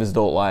most of his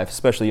adult life,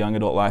 especially young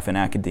adult life, in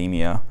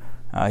academia.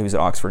 He was at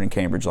Oxford and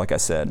Cambridge, like I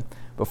said.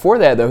 Before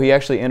that, though, he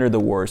actually entered the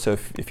war. So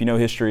if you know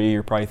history,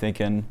 you're probably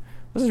thinking,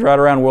 this is right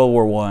around World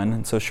War I.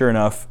 And so sure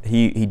enough,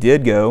 he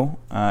did go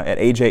at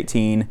age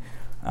 18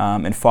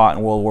 and fought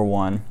in World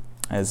War I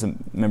as a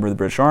member of the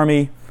British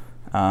Army.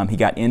 He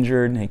got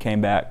injured, and he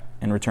came back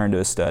and returned to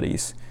his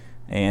studies.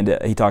 And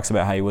he talks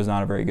about how he was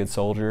not a very good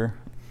soldier.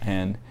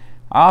 And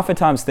I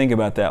oftentimes think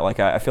about that. Like,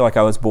 I feel like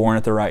I was born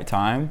at the right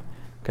time,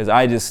 because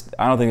I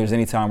don't think there's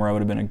any time where I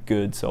would have been a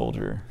good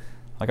soldier.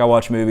 Like, I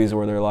watch movies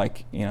where they're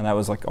like, that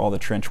was like all the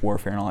trench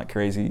warfare and all that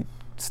crazy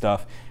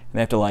stuff. And they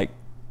have to like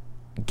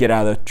get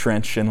out of the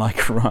trench and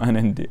like run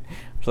and do.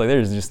 It's like,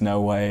 there's just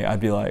no way. I'd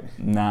be like,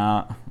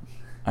 nah,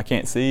 I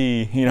can't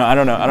see. I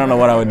don't know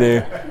what I would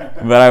do.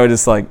 But I would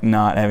just like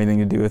not have anything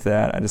to do with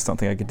that. I just don't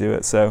think I could do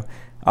it. So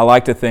I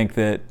like to think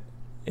that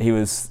he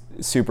was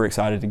super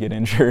excited to get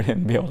injured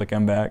and be able to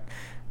come back.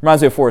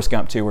 Reminds me of Forrest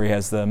Gump too, where he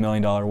has the $1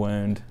 million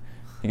wound.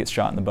 He gets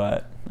shot in the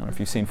butt. I don't know if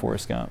you've seen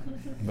Forrest Gump,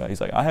 but he's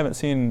like, I haven't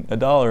seen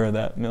 $1 of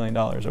that $1 million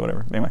or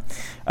whatever. Anyway,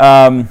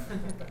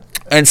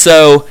 and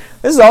so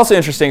this is also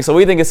interesting. So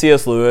we think of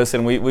C.S. Lewis,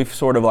 and we've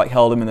sort of like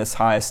held him in this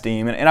high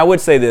esteem. And I would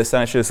say this,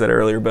 and I should have said it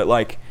earlier, but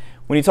like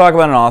when you talk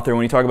about an author,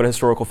 when you talk about a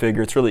historical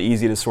figure, it's really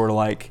easy to sort of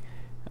like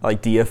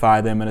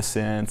deify them in a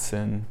sense.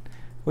 And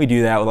we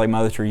do that with like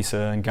Mother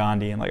Teresa and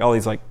Gandhi and like all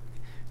these like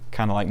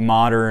kind of like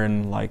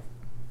modern like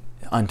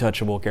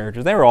untouchable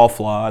characters. They were all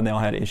flawed and they all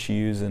had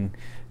issues, and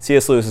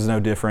C.S. Lewis is no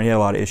different. He had a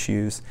lot of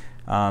issues,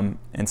 and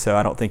so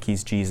I don't think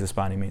he's Jesus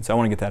by any means. So I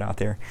want to get that out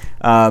there.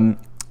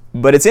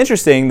 But it's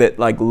interesting that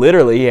like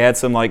literally he had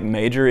some like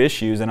major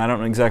issues, and I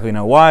don't exactly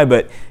know why,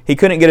 but he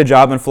couldn't get a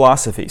job in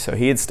philosophy. So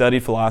he had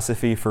studied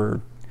philosophy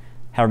for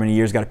however many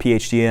years, got a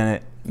PhD in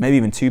it, maybe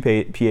even 2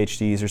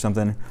 PhDs or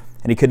something,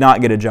 and he could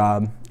not get a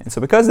job. And so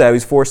because of that, he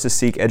was forced to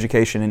seek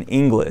education in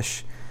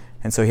English,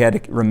 and so he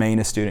had to remain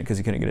a student because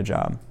he couldn't get a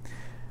job.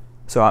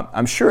 So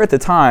I'm sure at the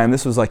time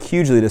this was like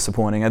hugely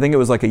disappointing. I think it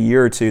was like a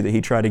year or two that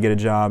he tried to get a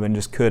job and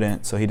just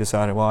couldn't. So he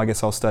decided, well, I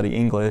guess I'll study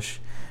English.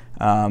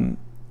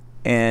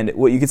 And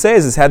what you could say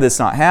is had this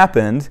not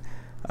happened,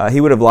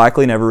 he would have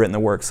likely never written the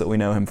works that we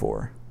know him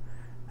for.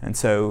 And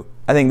so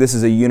I think this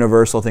is a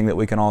universal thing that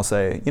we can all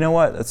say, you know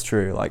what, that's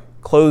true. Like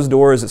closed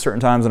doors at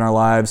certain times in our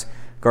lives,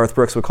 Garth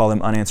Brooks would call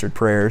them unanswered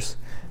prayers.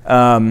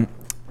 No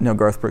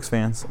Garth Brooks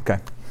fans? Okay.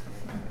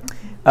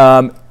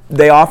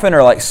 They often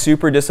are like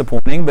super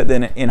disappointing, but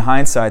then in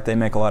hindsight, they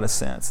make a lot of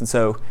sense. And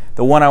so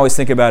the one I always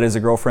think about is a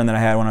girlfriend that I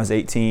had when I was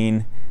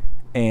 18,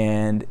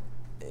 and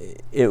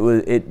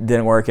it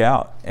didn't work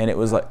out. And it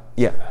was like,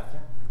 yeah,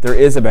 there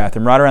is a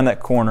bathroom right around that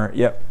corner.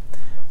 Yep.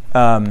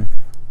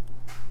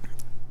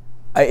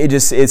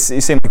 It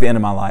seemed like the end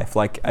of my life.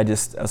 Like I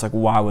was like,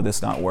 why would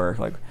this not work?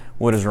 Like,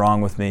 what is wrong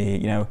with me?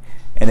 And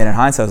then in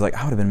hindsight, I was like,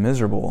 I would have been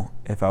miserable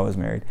if I was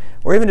married.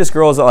 Or even just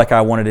girls that like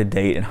I wanted to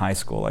date in high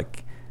school.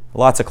 Like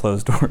lots of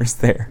closed doors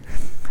there.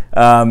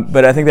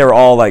 But I think they were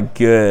all like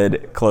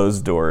good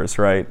closed doors,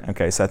 right?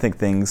 Okay, so I think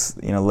things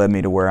led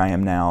me to where I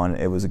am now, and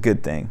it was a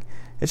good thing.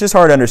 It's just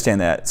hard to understand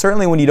that.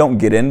 Certainly when you don't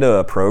get into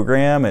a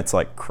program, it's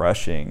like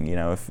crushing.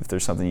 If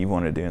there's something you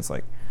want to do, it's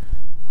like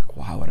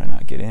why would I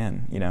not get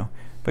in?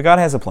 But God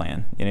has a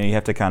plan. You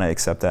have to kind of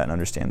accept that and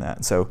understand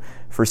that. So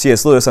for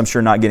C.S. Lewis, I'm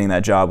sure not getting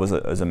that job was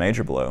a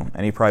major blow,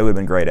 and he probably would have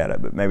been great at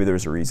it, but maybe there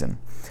was a reason.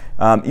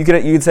 You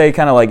could say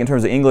kind of like in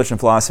terms of English and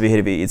philosophy,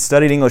 if he'd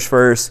studied English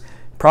first,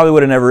 probably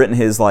would have never written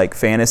his like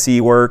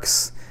fantasy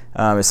works,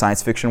 his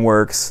science fiction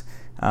works.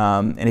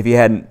 And if he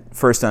hadn't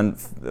first done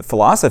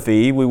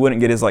philosophy, we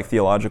wouldn't get his like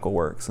theological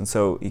works. And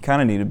so he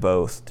kind of needed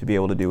both to be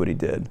able to do what he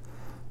did.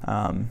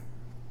 And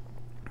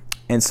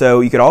so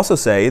you could also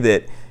say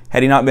that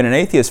had he not been an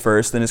atheist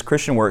first, then his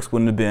Christian works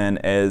wouldn't have been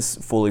as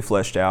fully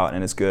fleshed out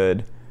and as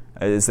good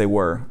as they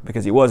were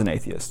because he was an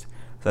atheist.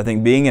 So I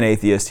think being an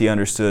atheist, he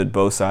understood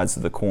both sides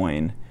of the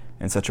coin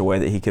in such a way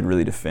that he could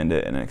really defend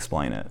it and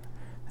explain it.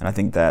 And I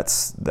think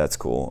that's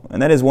cool.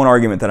 And that is one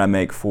argument that I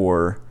make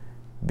for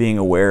being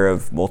aware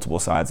of multiple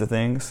sides of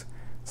things.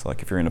 So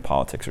like if you're into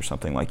politics or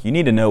something, like you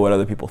need to know what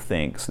other people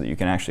think so that you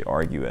can actually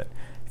argue it.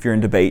 If you're in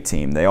debate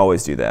team, they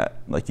always do that.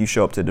 Like you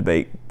show up to a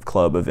debate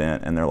club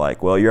event and they're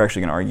like, well, you're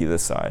actually going to argue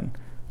this side.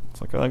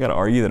 It's like, oh, I got to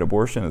argue that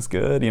abortion is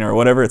good, or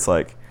whatever. It's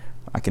like,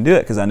 I can do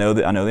it because I know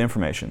the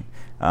information.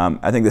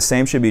 I think the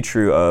same should be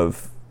true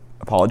of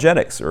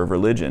apologetics or of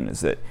religion,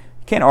 is that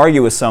you can't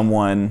argue with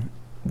someone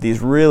these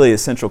really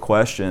essential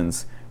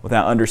questions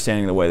without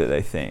understanding the way that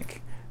they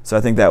think. So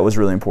I think that was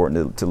really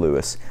important to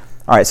Lewis.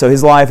 All right, so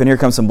his life, and here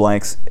comes some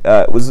blanks,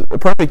 was a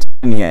perfect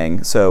yin and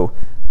yang. So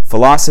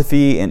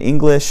philosophy and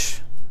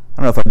English, I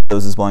don't know if I did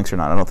those as blanks or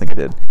not. I don't think I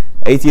did.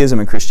 Atheism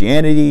and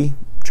Christianity,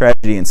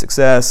 tragedy and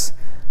success.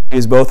 He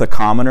was both a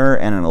commoner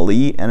and an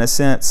elite in a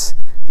sense.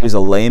 He was a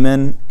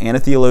layman and a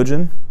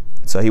theologian.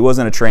 So he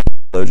wasn't a trained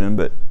theologian,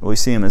 but we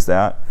see him as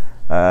that.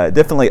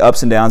 Definitely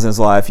ups and downs in his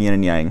life, yin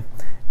and yang.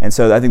 And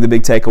so I think the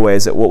big takeaway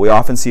is that what we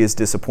often see as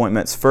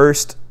disappointments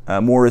first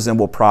more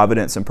resemble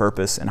providence and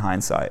purpose in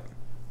hindsight.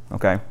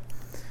 Okay?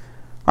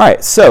 All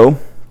right, so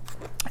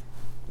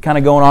kind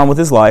of going on with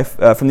his life.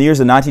 From the years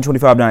of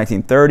 1925 to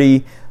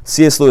 1930,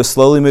 C.S. Lewis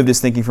slowly moved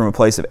his thinking from a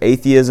place of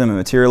atheism and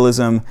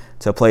materialism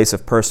to a place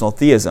of personal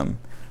theism.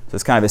 So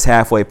it's kind of his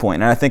halfway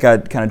point. And I think I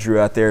kind of drew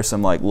out there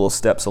some like little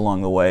steps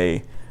along the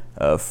way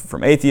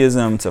from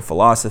atheism to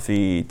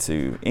philosophy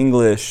to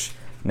English,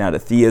 now to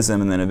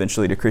theism, and then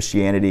eventually to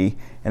Christianity.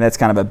 And that's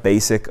kind of a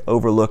basic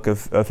overlook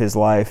of his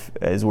life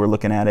as we're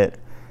looking at it.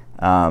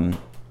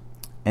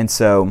 And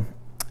so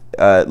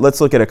let's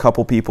look at a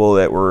couple people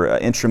that were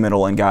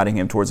instrumental in guiding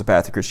him towards the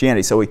path of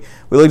Christianity. So we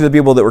looked at the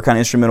people that were kind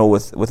of instrumental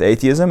with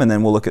atheism, and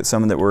then we'll look at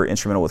some that were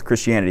instrumental with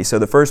Christianity. So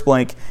the first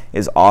blank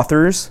is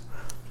authors.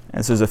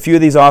 And so there's a few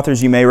of these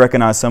authors. You may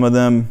recognize some of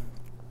them: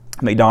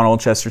 MacDonald,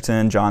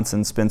 Chesterton,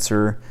 Johnson,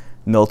 Spencer,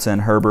 Milton,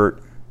 Herbert.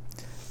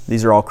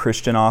 These are all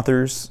Christian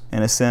authors,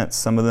 in a sense,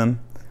 some of them.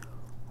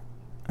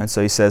 And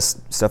so he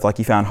says stuff like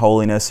he found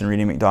holiness in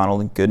reading MacDonald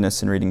and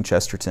goodness in reading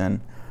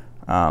Chesterton.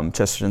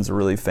 Chesterton's a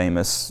really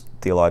famous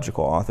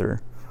theological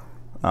author.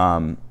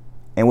 And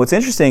what's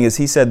interesting is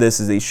he said this,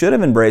 is he should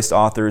have embraced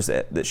authors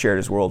that shared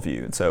his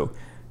worldview. And so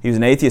he was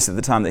an atheist at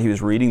the time that he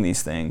was reading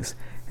these things.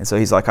 And so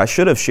he's like, I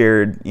should have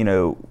shared,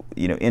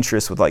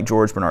 interests with like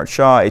George Bernard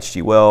Shaw,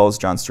 H.G. Wells,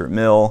 John Stuart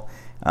Mill.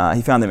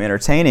 He found them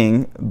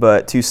entertaining,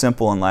 but too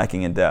simple and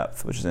lacking in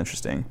depth, which is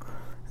interesting.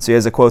 So he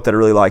has a quote that I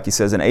really like. He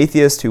says, an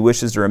atheist who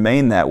wishes to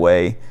remain that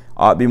way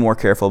ought to be more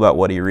careful about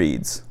what he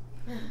reads,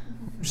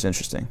 which is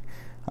interesting.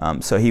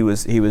 So he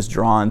was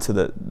drawn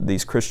to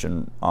these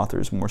Christian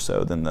authors more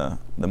so than the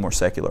more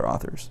secular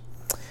authors.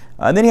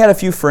 And then he had a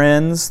few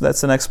friends. That's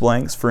the next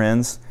blanks,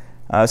 friends.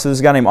 So there's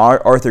a guy named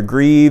Arthur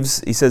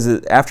Greaves. He says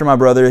that after my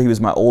brother, he was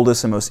my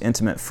oldest and most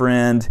intimate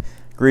friend.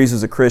 Greaves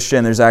was a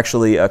Christian. There's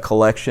actually a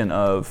collection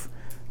of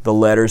the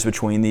letters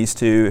between these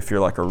two. If you're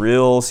like a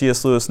real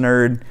C.S. Lewis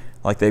nerd,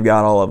 like they've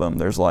got all of them.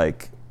 There's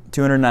like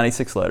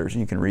 296 letters,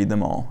 and you can read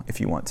them all if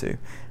you want to.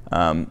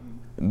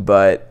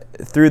 But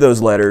through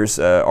those letters,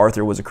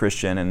 Arthur was a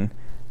Christian, and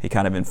he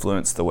kind of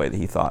influenced the way that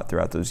he thought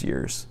throughout those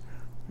years.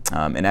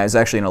 And I was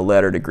actually in a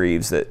letter to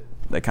Greaves that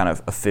kind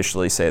of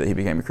officially say that he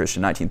became a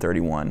Christian in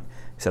 1931.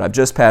 He said, I've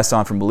just passed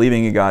on from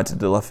believing in God to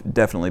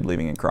definitely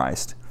believing in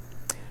Christ.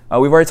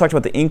 We've already talked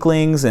about the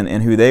Inklings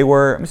and who they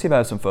were. Let me see if I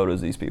have some photos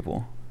of these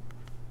people.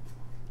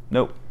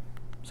 Nope.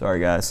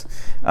 Sorry, guys.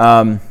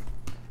 And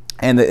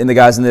the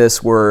guys in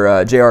this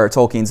were J.R.R.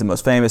 Tolkien's the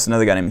most famous,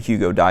 another guy named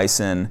Hugo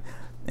Dyson.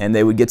 And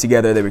they would get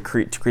together, they would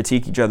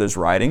critique each other's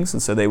writings.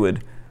 And so they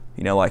would,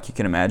 like you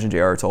can imagine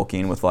J.R.R.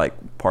 Tolkien with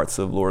like parts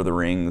of Lord of the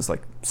Rings,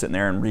 like sitting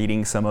there and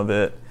reading some of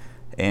it.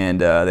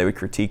 And they would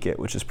critique it,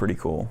 which is pretty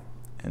cool.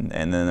 And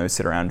then they would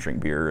sit around and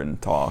drink beer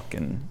and talk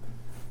and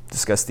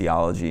discuss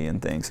theology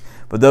and things.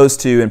 But those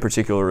two in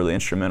particular were really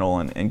instrumental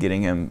in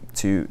getting him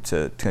to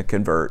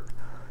convert.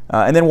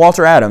 And then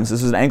Walter Adams.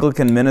 This was an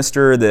Anglican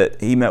minister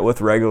that he met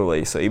with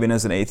regularly. So even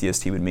as an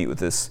atheist, he would meet with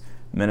this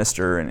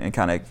minister and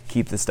kind of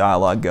keep this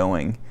dialogue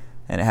going.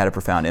 And it had a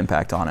profound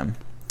impact on him.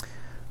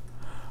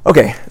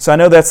 Okay, so I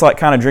know that's like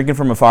kind of drinking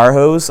from a fire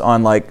hose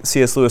on like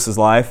C.S. Lewis's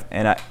life.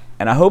 And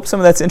I hope some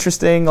of that's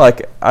interesting.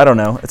 Like, I don't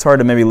know. It's hard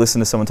to maybe listen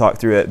to someone talk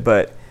through it.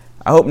 But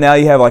I hope now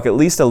you have like at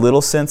least a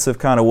little sense of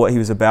kind of what he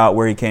was about,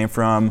 where he came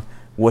from,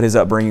 what his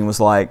upbringing was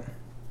like.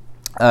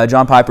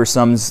 John Piper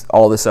sums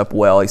all this up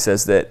well. He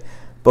says that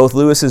both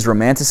Lewis's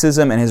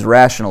romanticism and his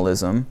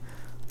rationalism,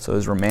 so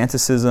his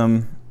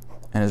romanticism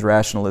and his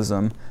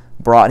rationalism,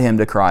 brought him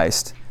to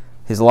Christ.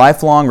 His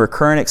lifelong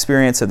recurrent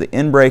experience of the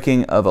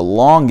inbreaking of a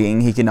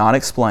longing he cannot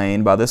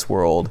explain by this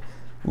world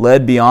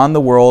led beyond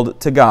the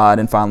world to God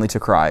and finally to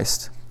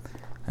Christ.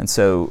 And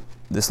so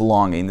this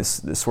longing,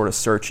 this sort of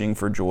searching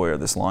for joy, or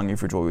this longing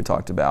for joy we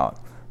talked about,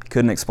 he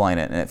couldn't explain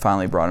it, and it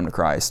finally brought him to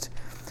Christ.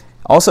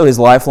 Also, his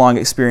lifelong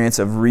experience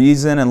of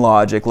reason and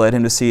logic led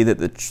him to see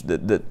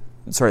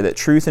that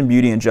truth and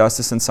beauty and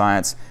justice and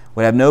science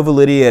would have no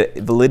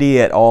validity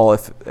at all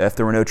if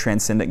there were no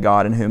transcendent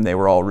God in whom they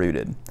were all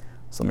rooted.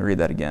 So let me read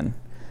that again.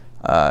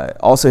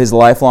 Also, his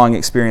lifelong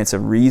experience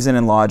of reason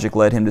and logic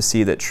led him to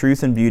see that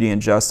truth and beauty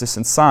and justice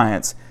and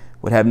science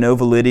would have no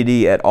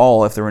validity at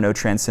all if there were no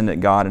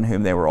transcendent God in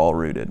whom they were all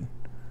rooted.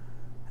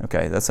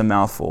 Okay, that's a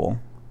mouthful.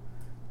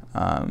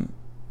 And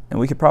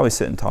we could probably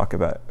sit and talk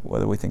about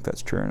whether we think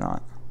that's true or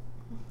not.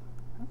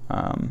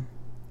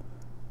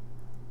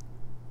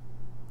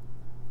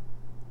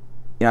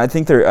 I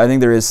think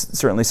there is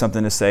certainly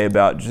something to say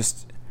about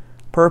just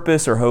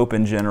purpose or hope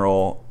in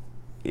general.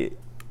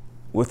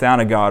 Without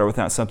a God or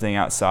without something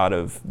outside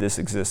of this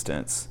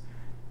existence,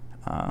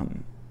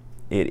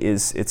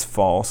 it's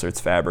false or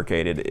it's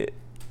fabricated.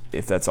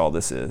 If that's all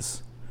this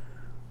is,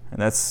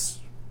 and that's,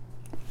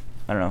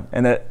 I don't know.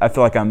 And that I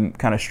feel like I'm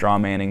kind of straw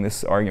manning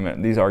these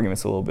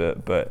arguments a little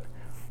bit, but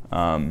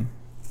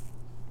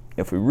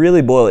if we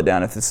really boil it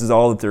down, if this is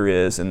all that there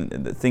is, and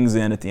the things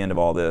end at the end of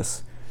all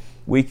this,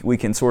 we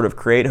can sort of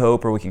create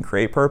hope or we can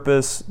create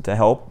purpose to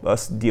help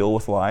us deal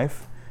with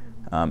life.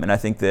 And I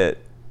think that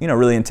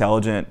really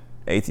intelligent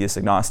atheist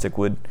agnostic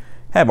would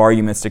have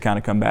arguments to kind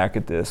of come back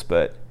at this,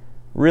 but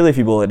really, if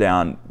you boil it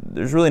down,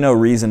 there's really no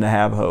reason to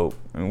have hope.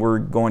 I mean, we're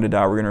going to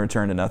die. We're going to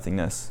return to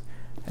nothingness.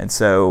 And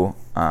so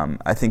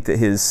I think that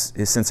his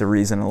sense of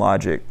reason and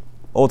logic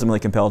ultimately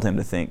compelled him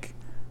to think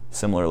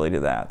similarly to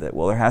that,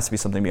 well, there has to be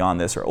something beyond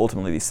this, or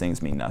ultimately these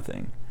things mean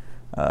nothing.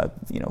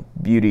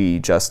 Beauty,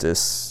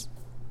 justice,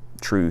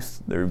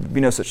 truth. There would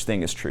be no such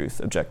thing as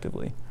truth,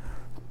 objectively.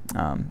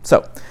 All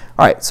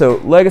right, so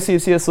legacy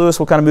of C.S. Lewis,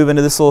 we'll kind of move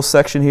into this little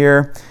section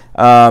here.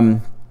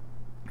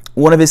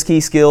 One of his key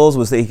skills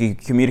was that he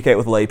could communicate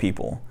with lay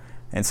people.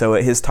 And so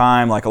at his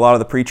time, like a lot of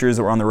the preachers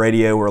that were on the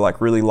radio were like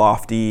really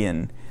lofty,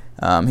 and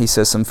he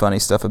says some funny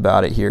stuff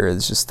about it here.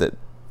 It's just that,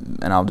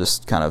 and I'll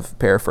just kind of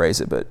paraphrase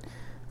it, but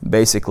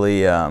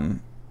basically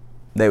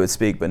they would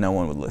speak but no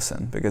one would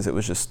listen because it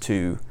was just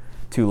too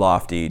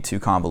lofty, too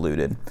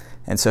convoluted.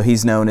 And so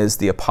he's known as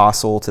the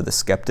apostle to the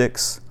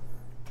skeptics.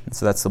 And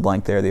so that's the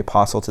blank there, the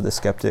apostle to the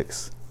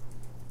skeptics.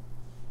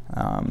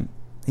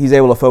 He's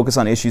able to focus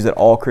on issues that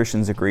all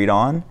Christians agreed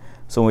on.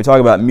 So when we talk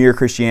about mere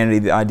Christianity,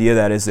 the idea of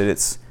that is that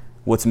it's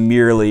what's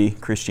merely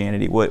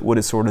Christianity, what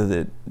is sort of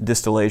the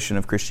distillation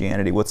of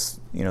Christianity, what's,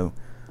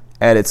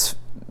 at its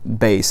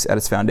base, at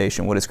its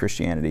foundation, what is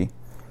Christianity?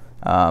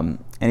 And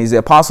he's the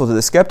apostle to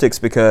the skeptics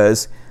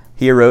because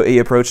he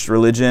approached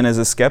religion as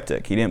a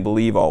skeptic. He didn't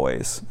believe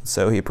always,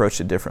 so he approached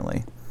it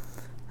differently.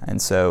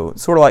 And so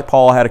sort of like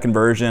Paul had a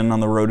conversion on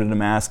the road to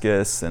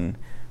Damascus, and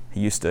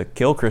he used to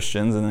kill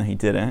Christians, and then he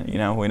didn't.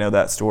 We know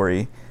that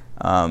story.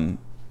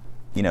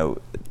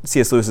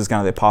 C.S. Lewis is kind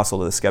of the apostle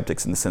to the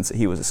skeptics in the sense that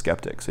he was a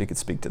skeptic, so he could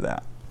speak to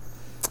that.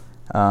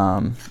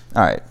 All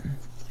right,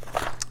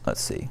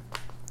 let's see.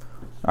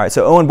 All right,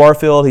 so Owen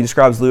Barfield, he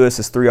describes Lewis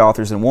as 3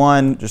 authors in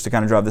one, just to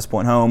kind of drive this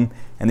point home,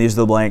 and these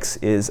are the blanks,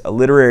 is a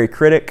literary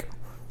critic,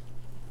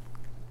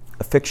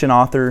 a fiction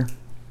author,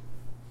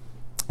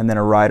 and then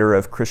a writer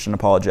of Christian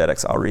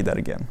apologetics. I'll read that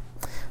again.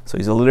 So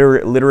he's a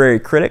literary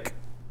critic,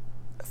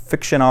 a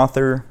fiction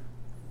author,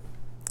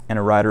 and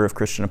a writer of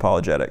Christian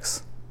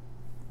apologetics.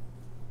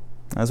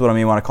 That's what I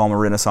mean when I call him a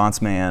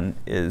Renaissance man,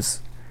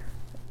 is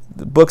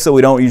the books that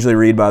we don't usually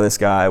read by this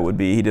guy would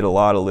be, he did a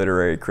lot of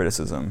literary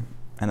criticism,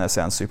 and that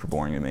sounds super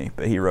boring to me,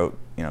 but he wrote,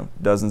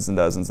 dozens and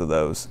dozens of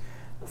those.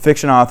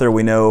 Fiction author,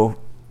 we know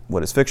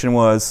what his fiction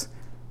was,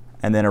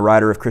 and then a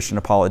writer of Christian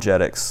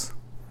apologetics.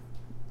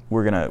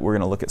 We're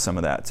gonna look at some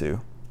of that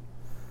too.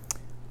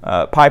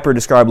 Piper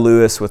described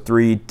Lewis with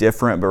 3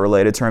 different but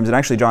related terms, and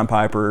actually John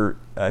Piper,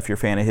 if you're a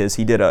fan of his,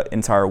 he did an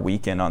entire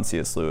weekend on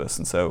C.S. Lewis,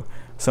 and so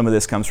some of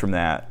this comes from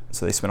that.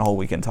 So they spent a whole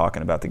weekend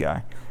talking about the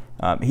guy.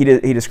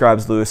 He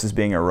describes Lewis as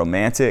being a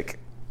romantic,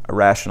 a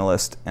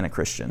rationalist, and a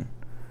Christian.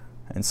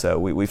 And so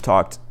we've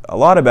talked a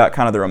lot about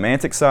kind of the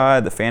romantic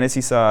side, the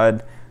fantasy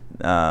side,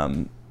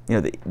 the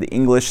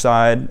English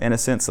side, in a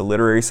sense, the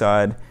literary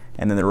side,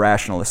 and then the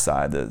rationalist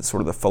side, the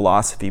sort of the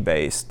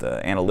philosophy-based,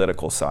 the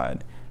analytical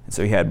side. And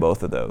so he had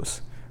both of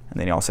those. And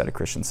then he also had a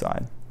Christian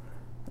side.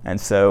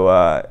 And so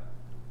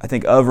I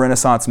think of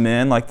Renaissance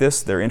men like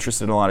this, they're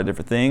interested in a lot of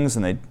different things,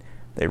 and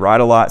they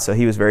write a lot. So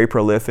he was very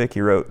prolific.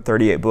 He wrote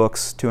 38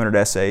 books, 200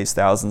 essays,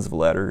 thousands of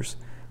letters.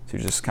 So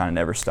he just kind of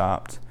never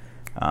stopped.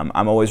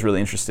 I'm always really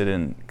interested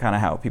in kind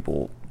of how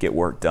people get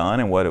work done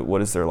and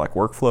what is their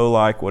workflow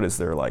like, what is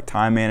their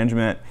time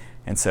management.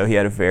 And so he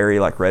had a very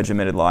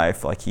regimented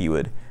life. He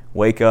would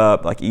wake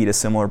up, eat a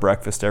similar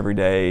breakfast every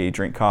day,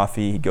 drink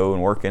coffee, he'd go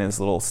and work in his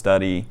little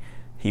study.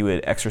 He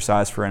would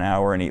exercise for an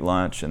hour and eat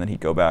lunch, and then he'd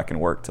go back and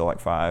work till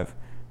 5,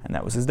 and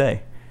that was his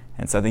day.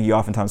 And so I think you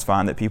oftentimes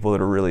find that people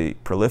that are really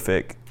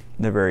prolific,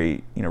 they're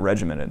very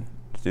regimented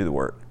to do the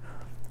work.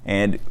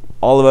 And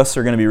all of us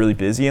are going to be really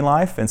busy in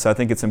life, and so I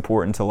think it's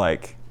important to I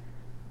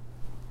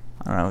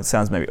don't know, it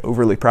sounds maybe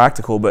overly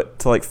practical, but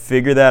to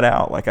figure that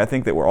out. I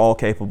think that we're all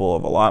capable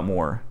of a lot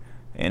more,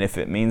 and if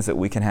it means that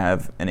we can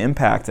have an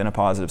impact in a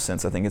positive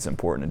sense, I think it's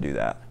important to do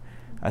that.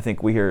 I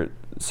think we hear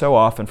so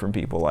often from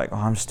people oh,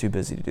 I'm just too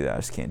busy to do that, I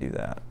just can't do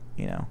that,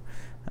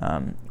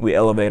 we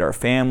elevate our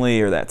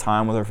family or that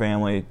time with our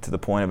family to the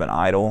point of an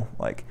idol.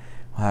 I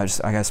got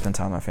to spend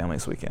time with my family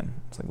this weekend.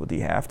 It's well, do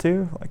you have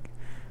to?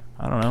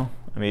 I don't know.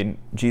 I mean,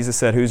 Jesus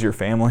said, who's your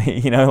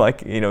family?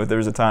 There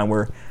was a time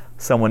where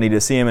someone needed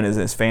to see him and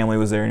his family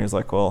was there, and he was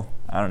well,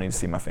 I don't need to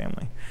see my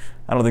family.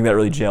 I don't think that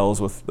really gels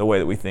with the way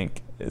that we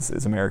think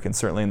as Americans,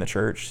 certainly in the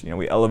church.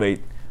 We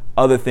elevate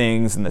other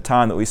things and the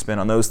time that we spend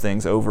on those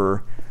things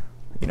over,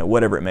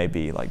 whatever it may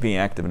be, being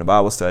active in a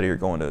Bible study or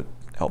going to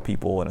help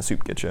people in a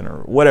soup kitchen or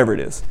whatever it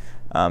is.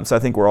 So I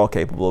think we're all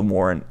capable of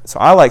more. And so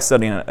I like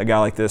studying a guy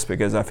like this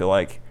because I feel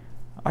like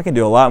I can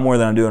do a lot more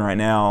than I'm doing right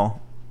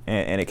now,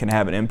 and it can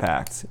have an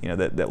impact,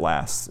 that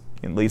lasts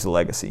and leaves a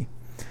legacy.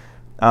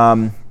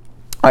 All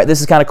right,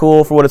 this is kind of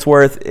cool for what it's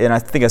worth, and I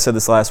think I said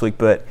this last week,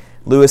 but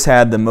Lewis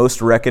had the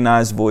most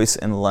recognized voice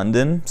in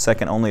London,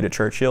 second only to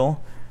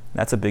Churchill.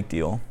 That's a big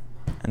deal.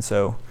 And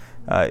so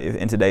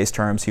in today's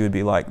terms, he would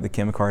be like the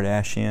Kim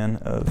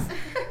Kardashian of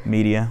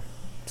media.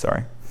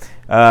 Sorry.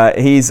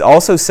 He's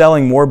also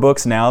selling more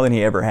books now than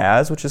he ever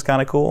has, which is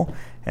kind of cool.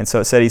 And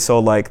so it said he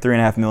sold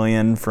 3.5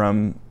 million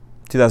from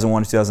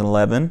 2001 to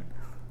 2011.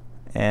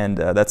 And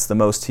that's the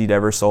most he'd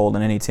ever sold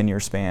in any 10-year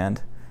span.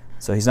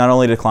 So he's not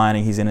only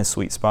declining, he's in his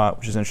sweet spot,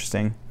 which is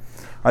interesting.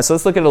 All right, so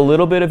let's look at a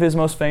little bit of his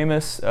most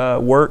famous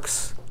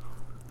works.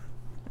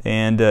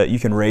 And you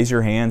can raise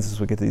your hands as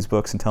we get to these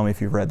books and tell me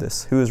if you've read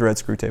this. Who has read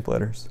Screwtape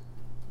Letters?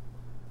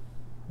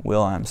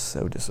 Will, I'm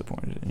so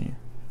disappointed in you.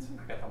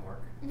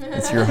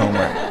 It's your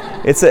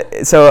homework.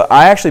 So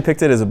I actually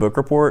picked it as a book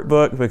report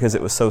book because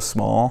it was so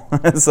small.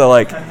 So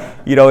like,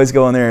 you'd always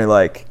go in there and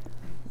like,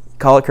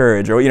 Call It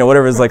Courage, or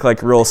whatever is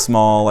like real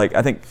small. Like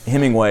I think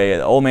Hemingway,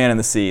 The Old Man and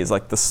the Sea, is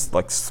like the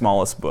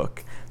smallest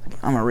book.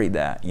 I'm gonna read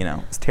that.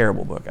 It's a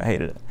terrible book. I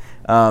hated it.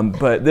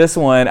 But this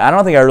one, I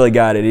don't think I really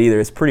got it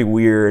either. It's pretty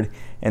weird.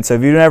 And so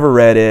if you've never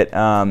read it,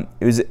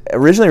 it was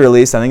originally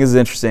released, I think this is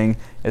interesting,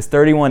 as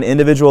 31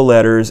 individual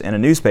letters in a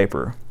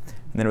newspaper.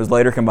 And then it was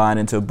later combined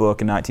into a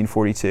book in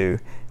 1942.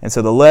 And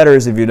so the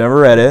letters, if you've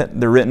never read it,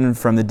 they're written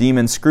from the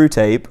demon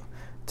Screwtape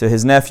to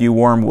his nephew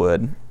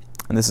Wormwood.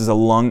 And this is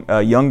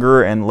a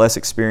younger and less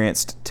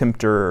experienced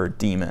tempter or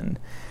demon.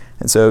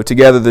 And so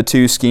together the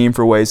two scheme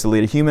for ways to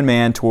lead a human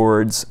man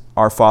towards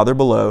our Father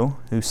below,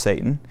 who's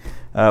Satan,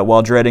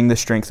 while dreading the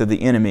strength of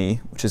the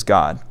enemy, which is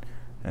God.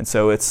 And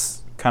so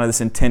it's kind of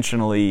this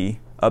intentionally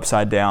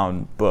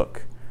upside-down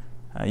book.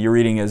 You're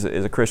reading as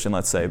a Christian,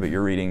 let's say, but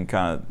you're reading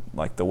kind of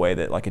like the way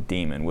that like a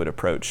demon would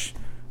approach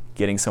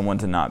getting someone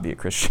to not be a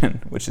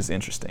Christian, which is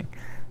interesting.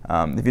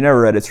 If you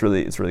never read it, it's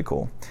really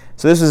cool.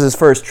 So this was his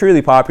first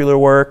truly popular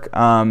work.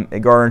 It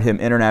garnered him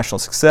international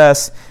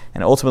success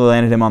and ultimately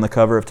landed him on the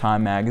cover of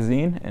Time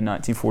magazine in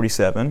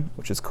 1947,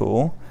 which is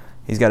cool.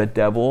 He's got a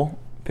devil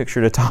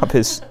pictured atop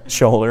his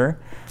shoulder.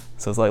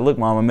 So it's like, look,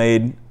 Mom,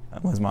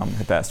 his mom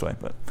had passed away,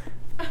 but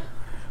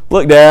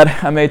look, Dad,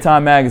 I made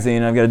Time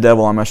magazine. I've got a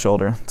devil on my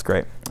shoulder. It's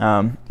great.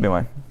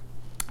 Anyway,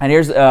 and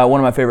here's one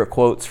of my favorite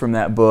quotes from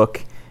that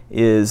book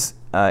is,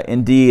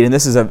 indeed, and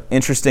this is an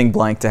interesting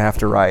blank to have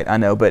to write, I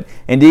know, but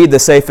indeed the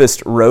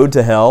safest road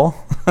to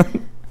hell,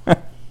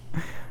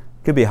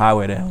 could be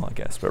highway to hell, I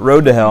guess, but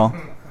road to hell.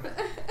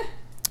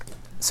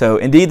 So,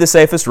 indeed the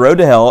safest road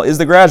to hell is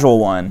the gradual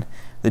one,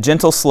 the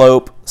gentle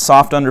slope,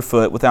 soft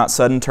underfoot, without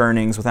sudden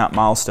turnings, without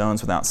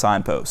milestones, without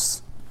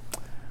signposts.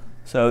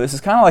 So this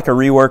is kind of like a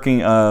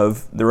reworking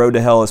of the road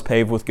to hell is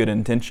paved with good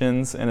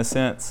intentions, in a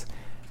sense.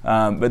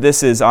 But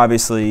this is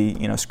obviously,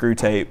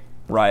 Screwtape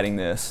writing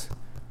this.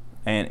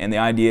 And the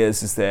idea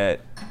is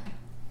that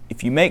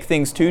if you make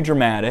things too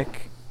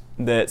dramatic,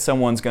 that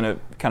someone's going to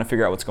kind of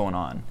figure out what's going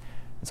on.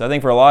 And so I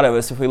think for a lot of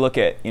us, if we look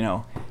at,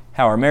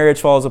 how our marriage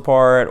falls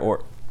apart,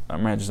 or our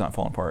marriage is not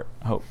falling apart,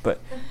 I hope,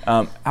 but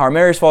how our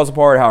marriage falls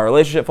apart, how our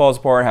relationship falls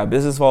apart, how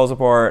business falls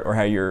apart, or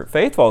how your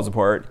faith falls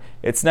apart,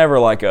 it's never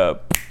like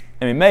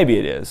maybe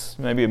it is.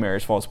 Maybe a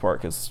marriage falls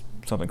apart because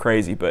something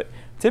crazy, but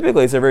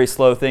typically it's a very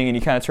slow thing, and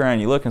you kind of turn around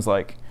and you look and it's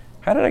like,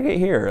 how did I get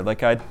here?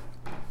 Like, I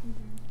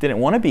didn't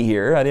want to be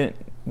here.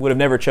 Would have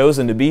never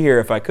chosen to be here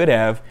if I could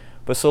have,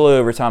 but slowly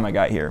over time I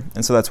got here.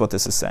 And so that's what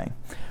this is saying.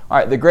 All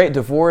right, The Great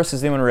Divorce.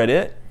 Has anyone read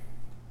it?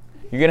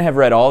 You're going to have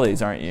read all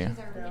these, aren't you?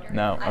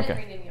 No? Okay. I didn't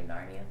read any of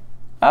Narnia.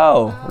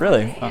 Oh,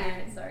 really? Oh.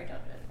 Sorry, don't.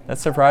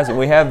 That's surprising.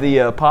 We have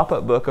the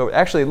pop-up book over.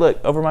 Actually, look,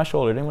 over my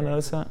shoulder. Did anyone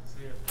notice that?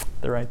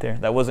 They're right there.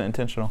 That wasn't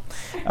intentional.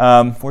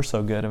 We're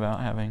so good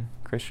about having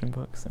Christian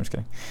books. I'm just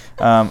kidding.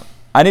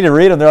 I need to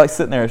read them. They're like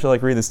sitting there. I should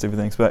like read the stupid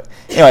things. But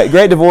anyway,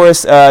 Great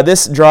Divorce.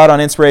 This drawed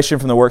on inspiration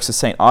from the works of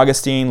St.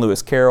 Augustine,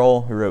 Lewis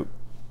Carroll, who wrote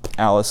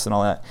Alice and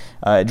all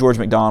that, George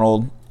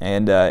MacDonald.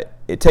 And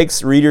it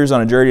takes readers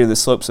on a journey to the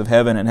slopes of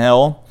heaven and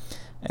hell.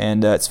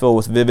 And it's filled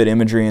with vivid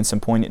imagery and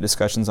some poignant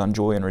discussions on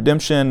joy and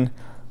redemption.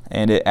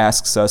 And it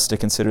asks us to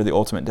consider the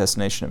ultimate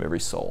destination of every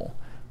soul.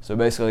 So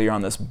basically, you're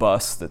on this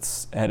bus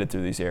that's headed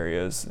through these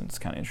areas, and it's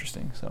kind of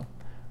interesting. So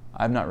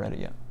I've not read it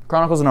yet.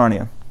 Chronicles of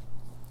Narnia.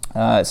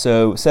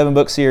 So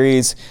 7-book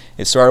series.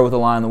 It started with The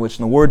Lion, the Witch,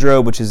 and the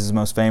Wardrobe, which is his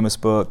most famous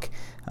book.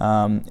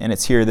 And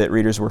it's here that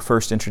readers were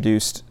first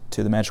introduced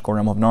to the magical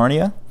realm of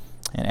Narnia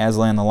and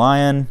Aslan the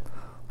Lion.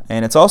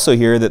 And it's also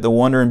here that the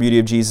wonder and beauty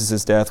of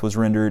Jesus' death was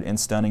rendered in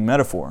stunning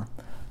metaphor.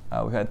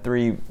 We've had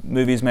 3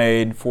 movies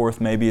made.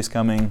 4th maybe is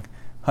coming.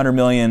 100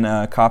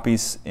 million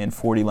copies in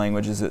 40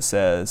 languages, it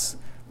says.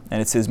 And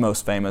it's his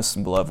most famous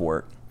and beloved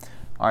work.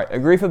 All right, A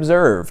Grief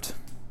Observed.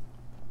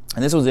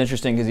 And this was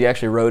interesting because he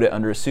actually wrote it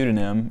under a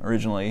pseudonym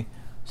originally.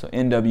 So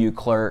N.W.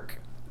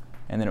 Clerk.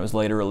 And then it was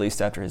later released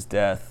after his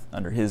death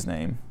under his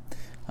name.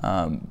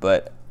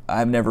 But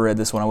I've never read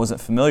this one. I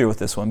wasn't familiar with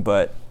this one.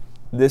 But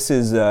this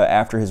is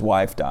after his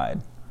wife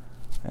died.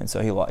 And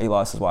so he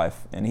lost his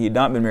wife. And he had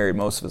not been married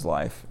most of his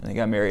life. And he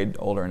got married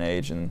older in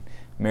age and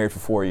married for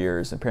 4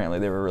 years. Apparently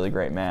they were a really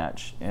great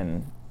match.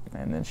 And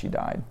then she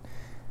died.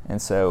 And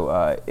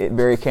so it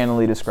very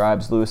candidly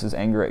describes Lewis's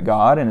anger at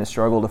God and his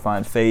struggle to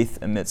find faith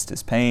amidst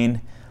his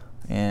pain.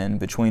 And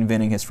between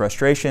venting his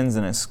frustrations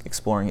and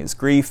exploring his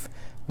grief,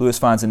 Lewis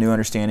finds a new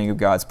understanding of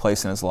God's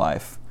place in his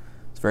life.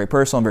 It's very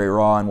personal and very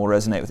raw and will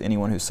resonate with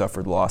anyone who's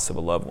suffered loss of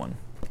a loved one.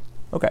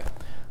 Okay,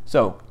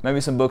 so maybe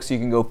some books you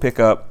can go pick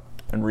up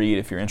and read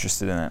if you're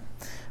interested in it.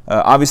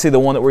 Obviously, the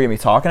one that we're going to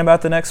be talking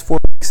about the next 4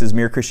 weeks is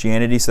Mere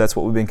Christianity, so that's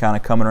what we've been kind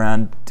of coming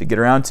around to get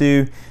around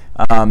to.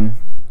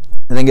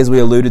 I think as we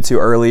alluded to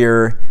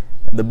earlier,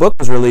 the book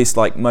was released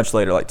like much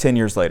later, like 10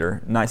 years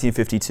later,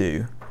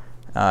 1952.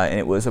 And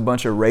it was a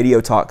bunch of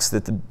radio talks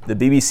that the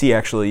BBC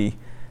actually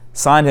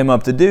signed him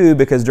up to do,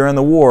 because during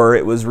the war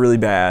it was really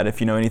bad.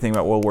 If you know anything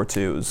about World War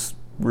II, it was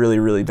really,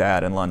 really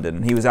bad in London.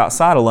 And he was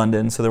outside of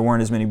London, so there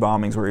weren't as many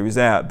bombings where he was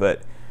at,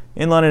 but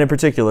in London in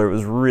particular, it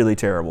was really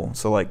terrible.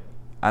 So like,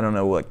 I don't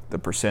know like the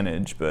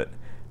percentage, but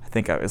I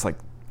think it was like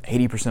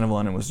 80% of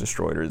London was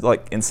destroyed, or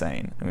like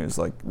insane. I mean, it was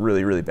like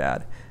really, really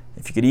bad.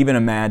 If you could even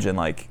imagine,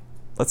 like,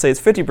 let's say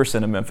it's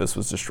 50% of Memphis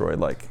was destroyed,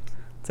 like,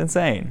 it's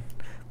insane.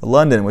 But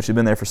London, which had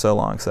been there for so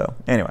long, so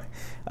anyway.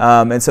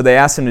 And so they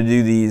asked him to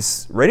do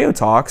these radio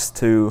talks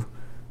to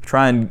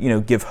try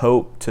and, give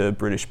hope to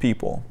British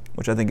people,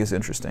 which I think is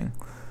interesting.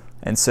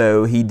 And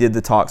so he did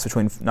the talks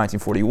between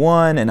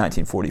 1941 and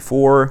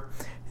 1944,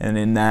 and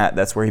in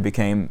that's where he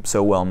became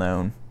so well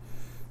known.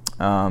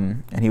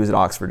 And he was at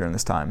Oxford during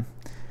this time.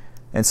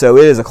 And so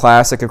it is a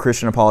classic of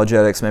Christian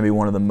apologetics, maybe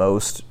one of the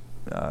most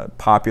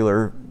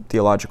popular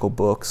theological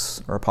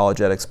books or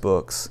apologetics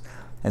books.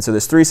 And so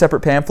there's 3 separate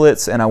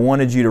pamphlets, and I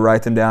wanted you to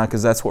write them down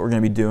because that's what we're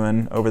going to be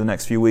doing over the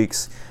next few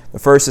weeks. The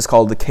first is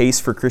called The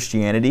Case for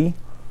Christianity.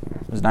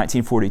 It was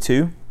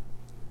 1942,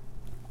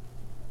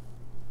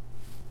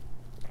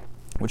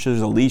 which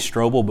is a Lee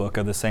Strobel book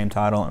of the same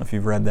title. I don't know if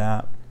you've read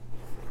that.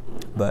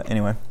 But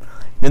anyway.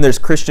 Then there's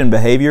Christian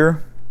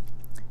Behavior,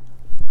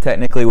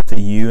 technically with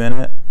a U in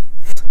it.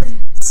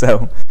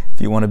 So if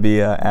you want to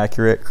be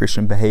accurate,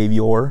 Christian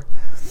Behavior.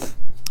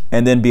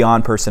 And then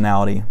Beyond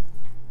Personality.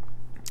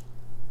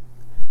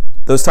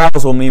 Those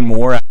titles will mean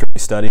more after we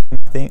study them,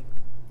 I think.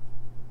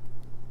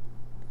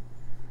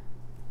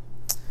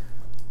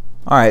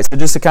 All right, so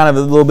just a kind of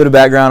a little bit of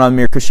background on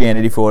Mere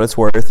Christianity for what it's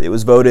worth. It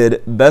was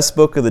voted Best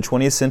Book of the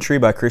 20th Century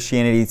by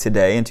Christianity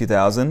Today in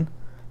 2000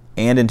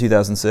 and in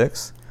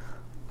 2006.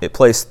 It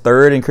placed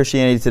 3rd in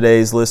Christianity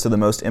Today's list of the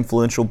most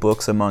influential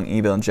books among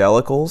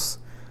evangelicals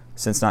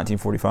since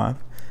 1945.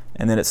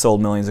 And then it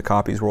sold millions of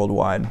copies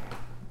worldwide.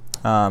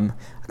 I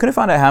couldn't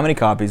find out how many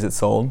copies it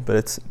sold, but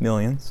it's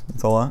millions.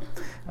 That's a lot.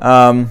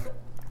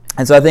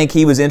 And so I think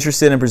he was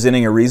interested in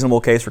presenting a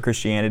reasonable case for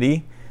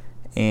Christianity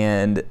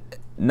and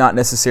not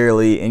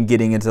necessarily in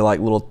getting into like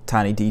little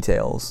tiny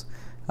details.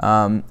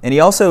 And he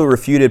also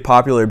refuted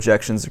popular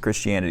objections to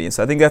Christianity. And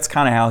so I think that's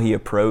kind of how he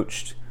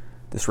approached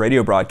this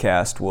radio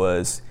broadcast,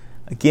 was,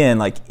 again,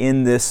 like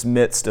in this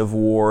midst of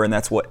war, and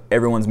that's what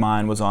everyone's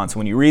mind was on. So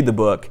when you read the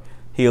book,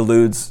 he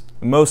alludes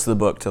most of the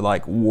book to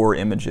like war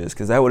images,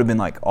 because that would have been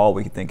like all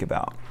we could think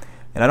about.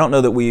 And I don't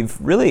know that we've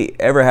really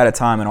ever had a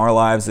time in our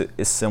lives that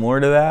is similar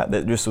to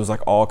that just was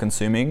like all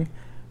consuming.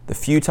 The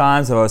few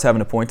times that I was having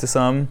to point to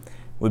some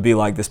would be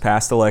like this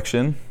past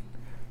election.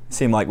 It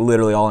seemed like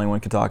literally all anyone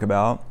could talk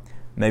about.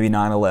 Maybe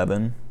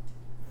 9/11.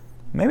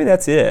 Maybe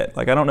that's it.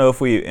 Like, I don't know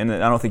if and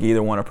I don't think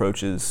either one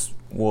approaches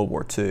World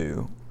War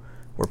II,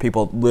 where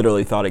people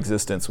literally thought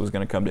existence was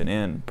going to come to an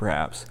end,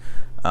 perhaps.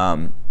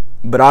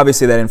 But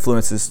obviously that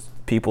influences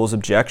people's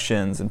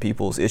objections and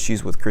people's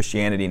issues with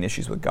Christianity and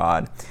issues with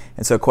God.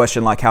 And so a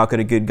question like, how could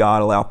a good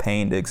God allow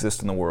pain to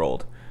exist in the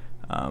world?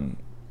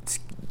 It's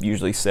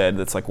usually said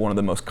that's like one of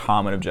the most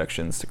common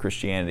objections to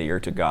Christianity or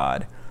to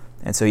God.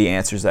 And so he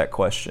answers that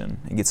question.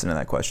 He gets into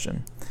that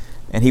question.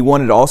 And he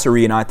wanted to also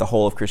reunite the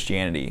whole of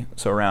Christianity.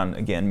 So around,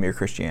 again, Mere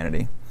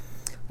Christianity.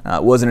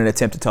 It wasn't an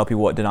attempt to tell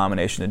people what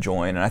denomination to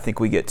join, and I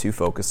think we get too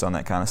focused on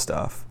that kind of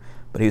stuff.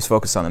 But he was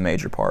focused on the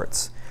major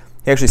parts.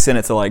 He actually sent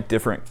it to like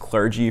different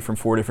clergy from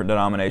 4 different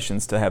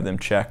denominations to have them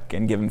check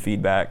and give him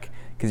feedback,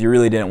 because he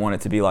really didn't want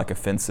it to be like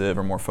offensive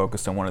or more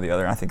focused on one or the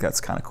other. And I think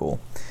that's kind of cool.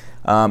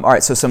 All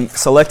right, so some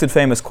selected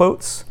famous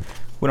quotes.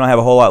 We don't have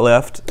a whole lot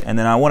left, and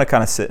then I want to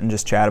kind of sit and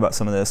just chat about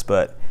some of this,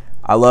 but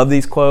I love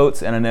these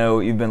quotes, and I know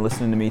you've been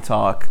listening to me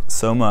talk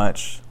so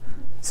much,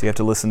 so you have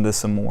to listen to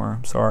some more.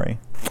 I'm sorry.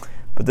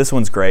 But this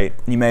one's great.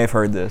 You may have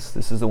heard this.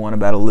 This is the one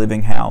about a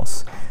living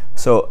house.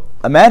 So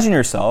imagine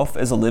yourself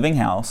as a living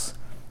house.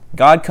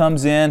 God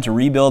comes in to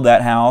rebuild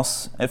that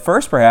house. At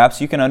first,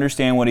 perhaps, you can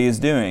understand what he is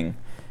doing.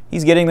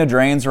 He's getting the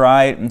drains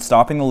right and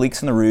stopping the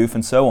leaks in the roof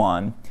and so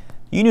on.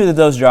 You knew that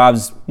those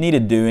jobs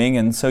needed doing,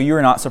 and so you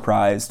were not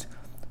surprised.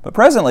 But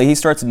presently, he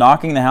starts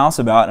knocking the house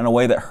about in a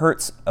way that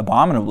hurts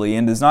abominably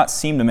and does not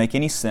seem to make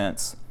any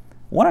sense.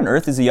 What on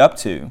earth is he up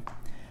to?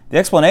 The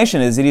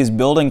explanation is that he is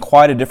building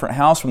quite a different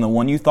house from the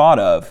one you thought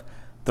of,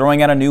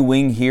 throwing out a new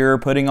wing here,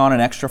 putting on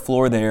an extra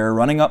floor there,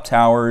 running up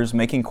towers,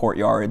 making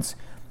courtyards.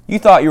 You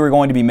thought you were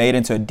going to be made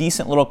into a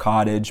decent little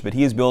cottage, but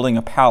he is building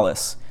a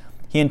palace.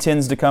 He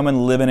intends to come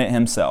and live in it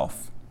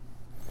himself.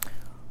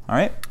 All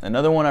right,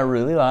 another one I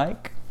really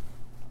like.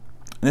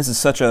 This is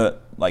such a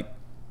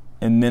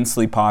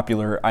immensely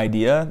popular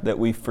idea that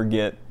we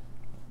forget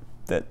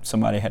that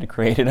somebody had to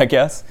create it, I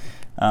guess.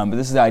 But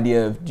this is the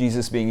idea of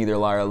Jesus being either a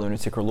liar, a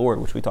lunatic, or Lord,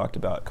 which we talked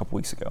about a couple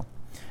weeks ago.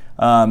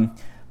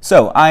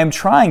 So I am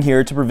trying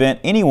here to prevent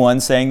anyone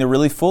saying the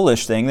really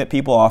foolish thing that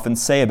people often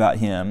say about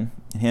him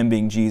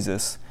being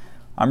Jesus.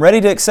 I'm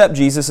ready to accept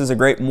Jesus as a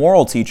great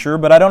moral teacher,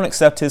 but I don't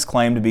accept his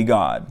claim to be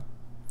God.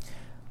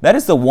 That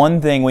is the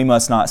one thing we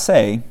must not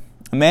say.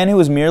 A man who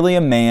was merely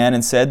a man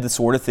and said the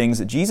sort of things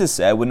that Jesus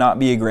said would not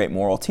be a great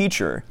moral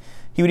teacher.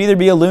 He would either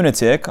be a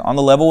lunatic on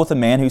the level with a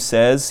man who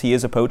says he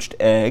is a poached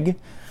egg,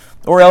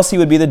 or else he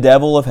would be the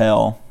devil of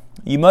hell.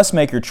 You must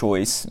make your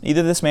choice.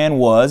 Either this man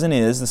was and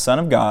is the Son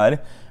of God,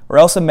 or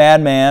else a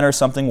madman or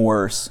something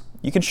worse.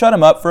 You can shut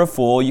him up for a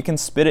fool, you can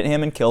spit at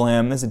him and kill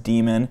him as a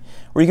demon,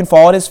 or you can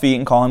fall at his feet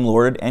and call him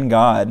Lord and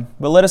God.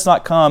 But let us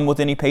not come with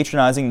any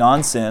patronizing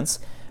nonsense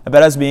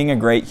about us being a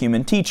great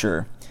human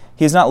teacher.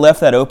 He has not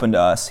left that open to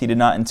us. He did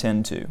not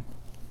intend to.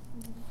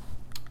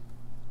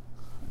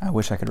 I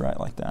wish I could write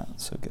like that.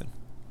 It's so good.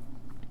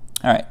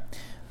 All right,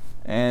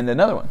 and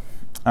another one.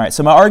 All right,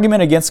 so my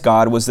argument against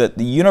God was that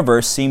the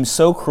universe seems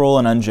so cruel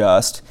and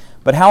unjust,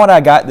 but how had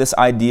I got this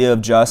idea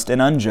of just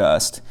and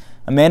unjust?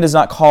 A man does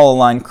not call a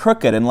line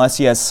crooked unless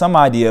he has some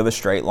idea of a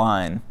straight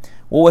line.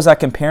 What was I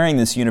comparing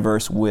this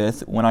universe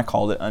with when I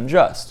called it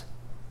unjust?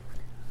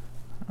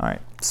 All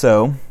right,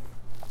 so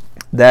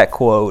that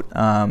quote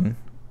I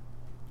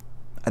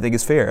think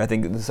is fair. I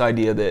think this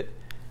idea that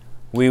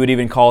we would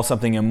even call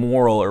something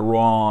immoral or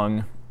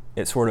wrong,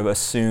 it sort of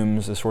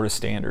assumes a sort of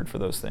standard for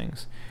those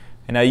things.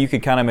 And now you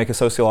could kind of make a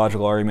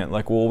sociological argument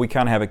like, well, we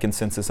kind of have a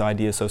consensus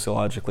idea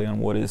sociologically on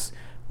what is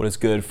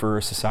good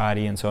for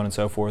society and so on and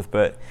so forth.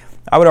 But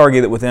I would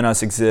argue that within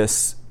us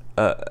exists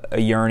a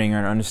yearning or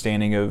an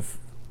understanding of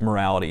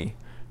morality,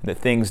 that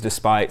things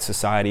despite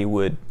society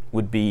would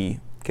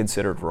be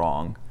considered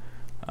wrong.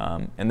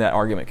 And that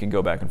argument can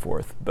go back and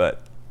forth.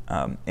 But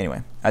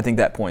anyway, I think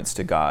that points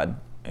to God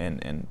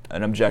and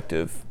an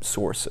objective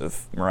source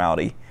of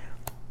morality.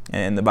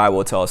 And the Bible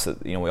will tell us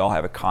that we all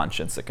have a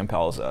conscience that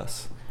compels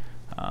us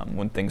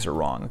when things are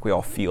wrong. Like we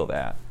all feel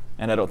that.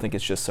 And I don't think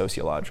it's just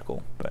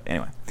sociological. But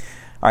anyway.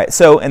 All right,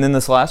 so, and then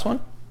this last one,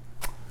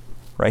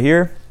 right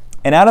here.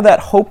 And out of that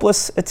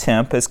hopeless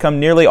attempt has come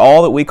nearly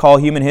all that we call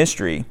human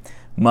history.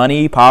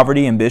 Money,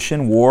 poverty,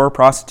 ambition, war,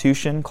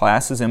 prostitution,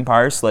 classes,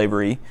 empires,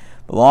 slavery.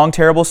 The long,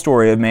 terrible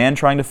story of man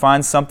trying to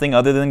find something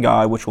other than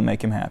God which will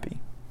make him happy.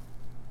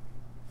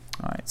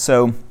 All right,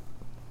 so,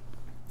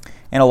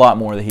 and a lot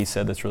more that he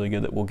said that's really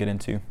good that we'll get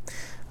into.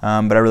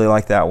 But I really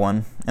like that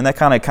one. And that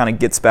kind of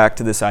gets back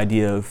to this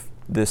idea of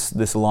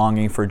this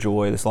longing for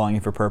joy, this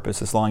longing for purpose,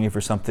 this longing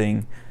for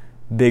something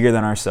bigger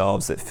than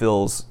ourselves that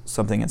fills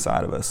something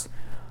inside of us.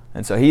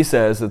 And so he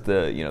says that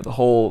the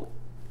whole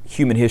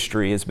human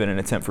history has been an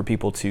attempt for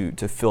people to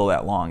fill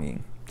that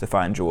longing, to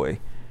find joy.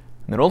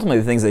 And that ultimately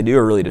the things they do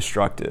are really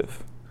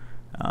destructive.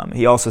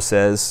 He also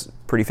says,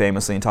 pretty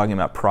famously in talking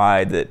about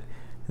pride,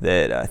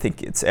 that I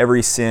think it's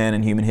every sin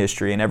in human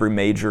history and every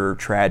major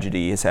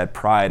tragedy has had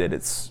pride at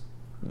its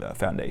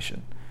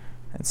foundation.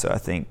 And so I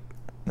think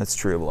that's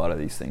true of a lot of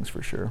these things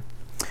for sure.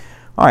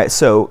 All right,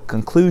 so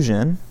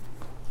conclusion,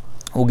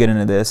 we'll get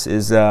into this,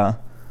 is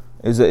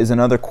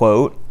another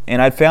quote.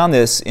 And I'd found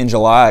this in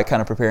July,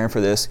 kind of preparing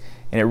for this,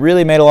 and it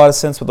really made a lot of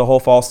sense with the whole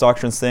false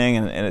doctrines thing,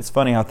 and it's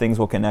funny how things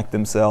will connect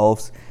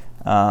themselves.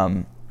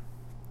 But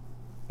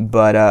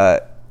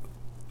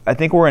I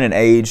think we're in an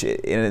age,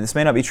 and this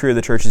may not be true of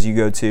the churches you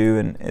go to,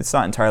 and it's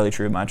not entirely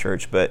true of my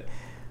church, but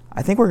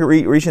I think we're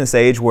reaching this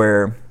age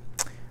where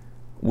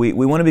we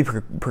want to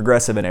be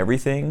progressive in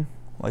everything.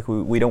 Like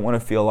we don't want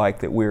to feel like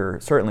that we're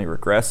certainly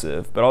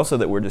regressive, but also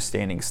that we're just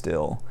standing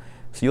still.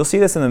 So you'll see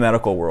this in the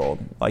medical world.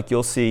 Like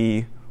you'll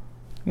see,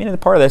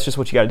 part of that's just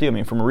what you got to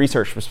do. From a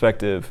research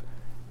perspective,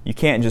 you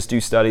can't just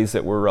do studies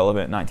that were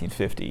relevant in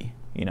 1950.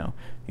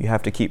 You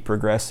have to keep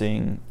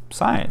progressing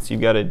science.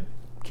 You've got to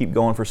keep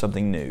going for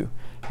something new.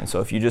 And so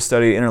if you just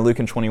study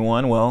interleukin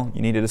 21, well,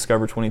 you need to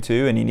discover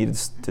 22 and you need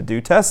to do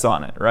tests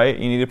on it, right?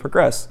 You need to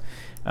progress.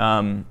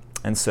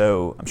 And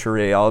so I'm sure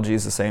radiology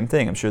is the same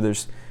thing. I'm sure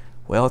it's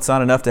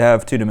not enough to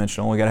have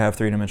two-dimensional. We got to have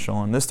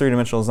three-dimensional. And this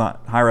three-dimensional is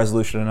not high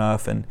resolution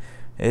enough. And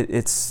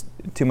it's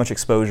too much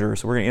exposure.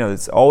 So we're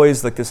it's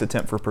always like this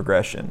attempt for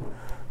progression.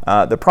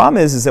 The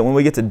problem is that when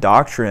we get to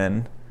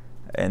doctrine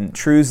and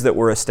truths that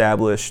were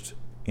established,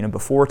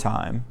 before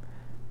time,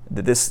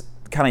 that this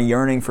kind of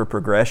yearning for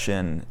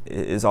progression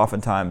is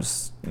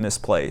oftentimes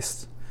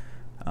misplaced.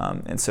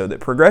 And so that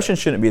progression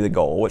shouldn't be the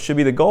goal. What should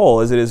be the goal,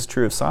 as it is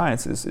true of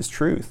science, is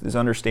truth, is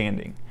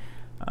understanding.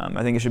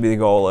 I think it should be the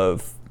goal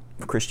of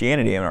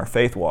Christianity and our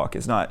faith walk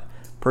is not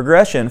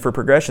progression for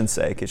progression's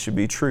sake. It should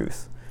be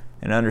truth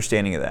and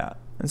understanding of that.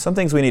 And some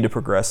things we need to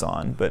progress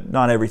on, but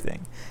not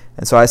everything.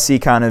 And so I see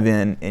kind of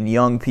in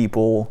young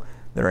people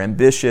that are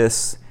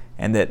ambitious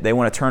and that they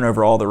want to turn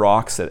over all the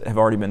rocks that have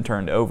already been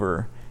turned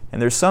over.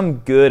 And there's some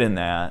good in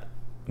that,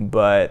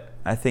 but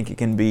I think it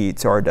can be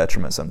to our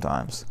detriment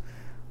sometimes.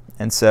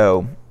 And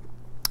so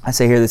I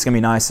say here that it's going to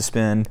be nice to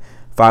spend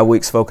 5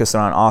 weeks focused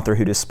on an author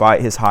who,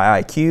 despite his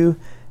high IQ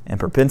and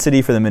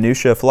propensity for the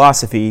minutiae of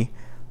philosophy,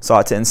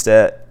 sought to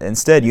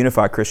instead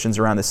unify Christians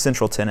around the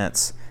central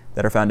tenets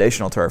that are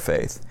foundational to our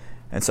faith.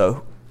 And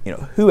so,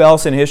 who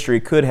else in history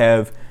could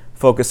have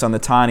focused on the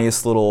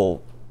tiniest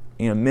little,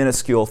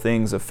 minuscule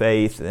things of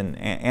faith and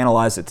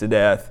analyzed it to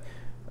death,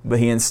 but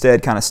he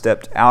instead kind of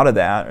stepped out of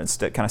that,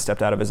 instead kind of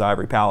stepped out of his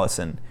ivory palace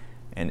and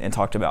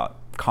talked about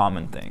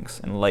common things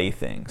and lay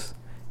things.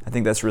 I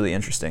think that's really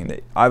interesting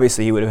that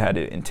obviously he would have had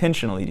to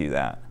intentionally do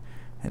that.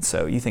 And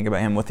so you think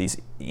about him with these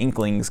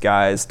Inklings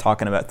guys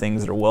talking about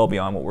things that are well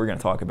beyond what we're going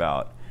to talk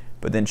about,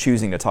 but then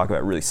choosing to talk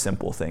about really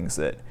simple things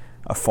that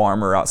a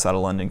farmer outside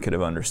of London could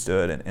have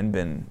understood and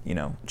been,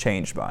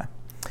 changed by.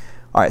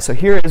 All right, so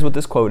here is what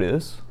this quote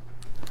is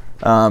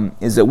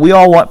that we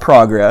all want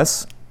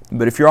progress,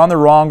 but if you're on the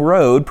wrong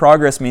road,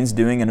 progress means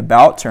doing an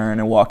about turn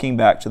and walking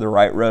back to the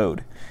right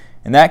road.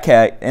 In that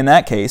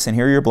case, and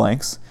here are your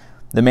blanks,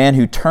 the man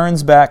who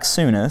turns back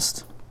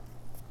soonest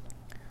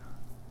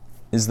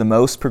is the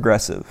most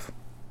progressive.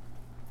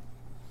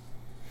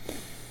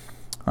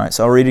 All right,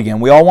 so I'll read it again.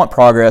 We all want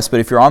progress, but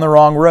if you're on the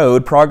wrong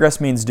road, progress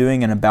means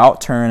doing an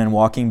about turn and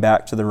walking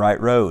back to the right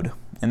road.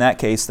 In that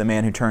case, the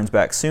man who turns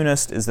back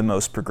soonest is the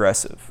most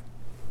progressive.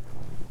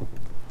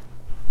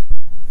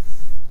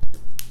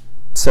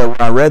 So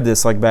when I read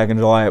this back in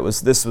July,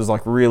 this was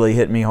really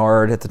hitting me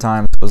hard at the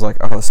time. It was oh,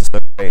 this is so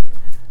great.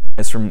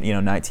 It's from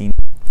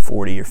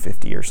 1940 or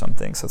 50 or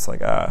something. So it's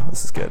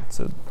this is good.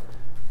 So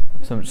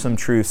some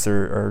truths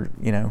are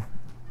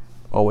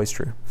always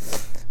true.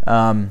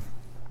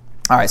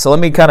 All right, so let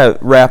me kind of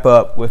wrap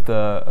up with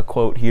a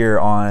quote here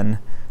on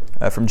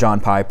from John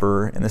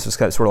Piper, and this was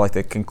sort of like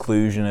the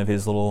conclusion of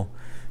his little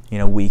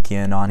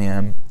weekend on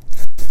him.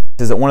 It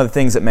says that one of the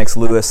things that makes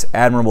Lewis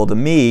admirable to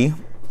me,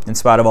 in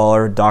spite of all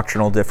our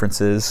doctrinal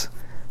differences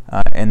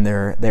and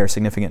their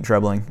significant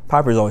troubling.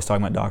 Piper's always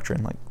talking about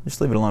doctrine.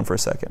 Just leave it alone for a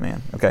second,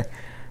 man. Okay.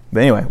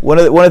 But anyway, one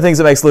of the things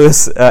that makes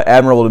Lewis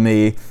admirable to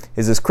me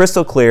is this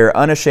crystal clear,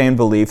 unashamed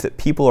belief that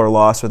people are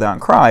lost without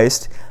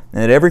Christ,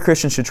 and that every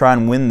Christian should try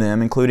and win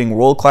them, including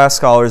world-class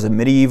scholars of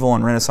medieval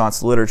and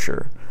Renaissance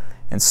literature.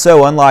 And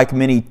so, unlike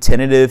many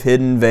tentative,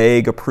 hidden,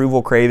 vague,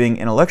 approval-craving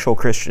intellectual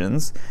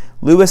Christians,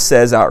 Lewis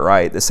says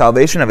outright the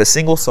salvation of a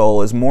single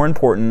soul is more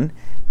important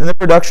than the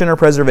production or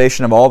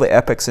preservation of all the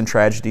epics and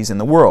tragedies in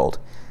the world.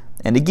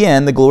 And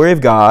again, the glory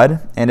of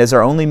God, and as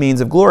our only means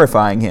of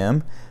glorifying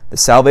Him, the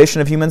salvation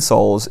of human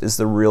souls is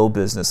the real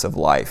business of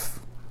life.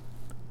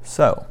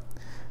 So,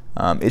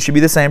 it should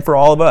be the same for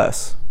all of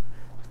us.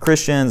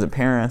 Christians and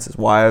parents, as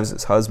wives,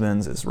 as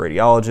husbands, as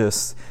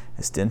radiologists,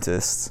 as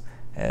dentists,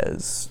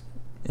 as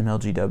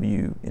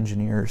MLGW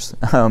engineers,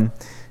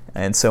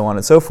 and so on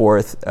and so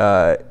forth.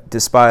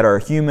 Despite our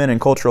human and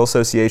cultural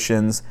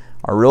associations,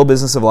 our real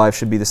business of life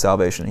should be the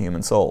salvation of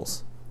human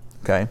souls.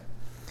 Okay?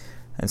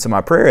 And so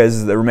my prayer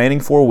is the remaining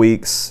 4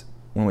 weeks,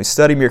 when we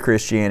study Mere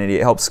Christianity,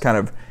 it helps kind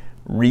of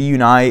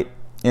reunite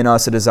in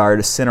us a desire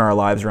to center our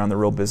lives around the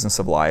real business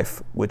of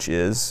life, which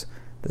is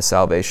the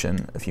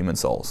salvation of human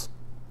souls.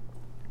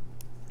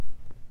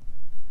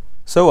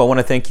 So I want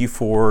to thank you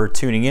for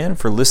tuning in,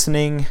 for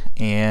listening,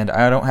 and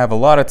I don't have a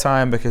lot of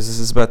time because this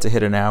is about to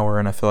hit an hour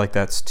and I feel like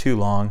that's too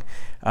long.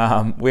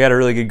 We had a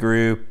really good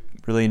group,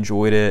 really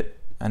enjoyed it.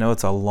 I know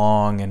it's a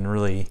long and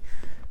really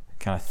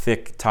kind of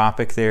thick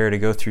topic there to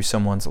go through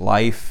someone's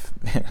life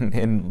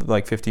in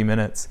 50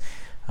 minutes.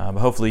 But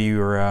hopefully you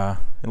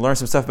learn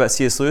some stuff about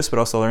C.S. Lewis, but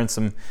also learn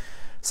some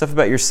stuff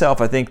about yourself.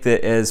 I think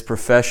that as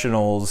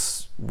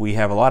professionals, we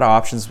have a lot of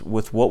options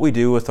with what we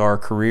do with our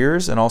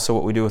careers and also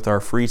what we do with our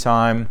free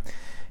time.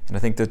 And I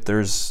think that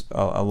there's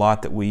a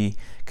lot that we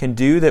can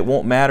do that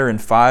won't matter in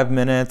 5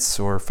 minutes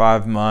or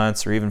 5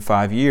 months or even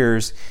 5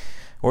 years.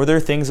 Or there are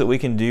things that we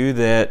can do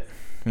that,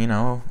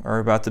 are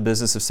about the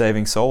business of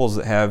saving souls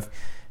that have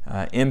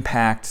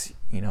impact,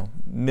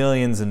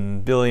 millions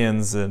and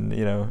billions and,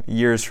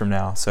 years from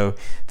now. So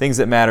things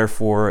that matter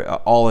for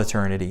all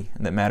eternity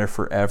and that matter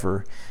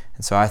forever.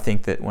 And so I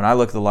think that when I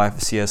look at the life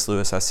of C.S.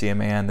 Lewis, I see a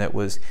man that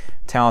was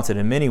talented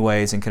in many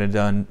ways and could have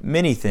done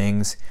many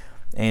things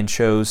and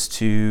chose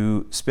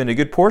to spend a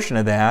good portion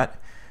of that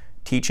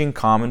teaching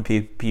common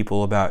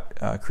people about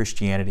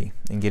Christianity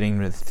and getting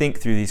them to think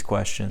through these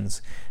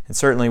questions. And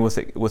certainly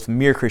with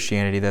Mere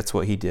Christianity, that's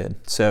what he did.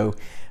 So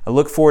I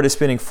look forward to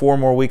spending 4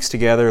 more weeks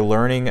together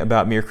learning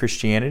about Mere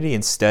Christianity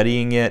and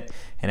studying it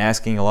and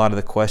asking a lot of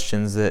the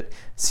questions that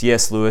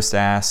C.S. Lewis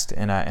asked,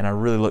 and I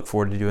really look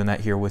forward to doing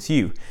that here with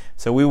you.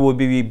 So we will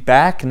be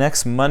back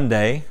next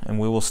Monday, and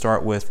we will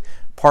start with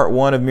part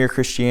 1 of Mere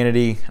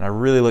Christianity, and I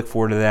really look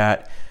forward to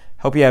that.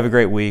 Hope you have a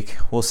great week.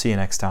 We'll see you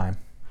next time.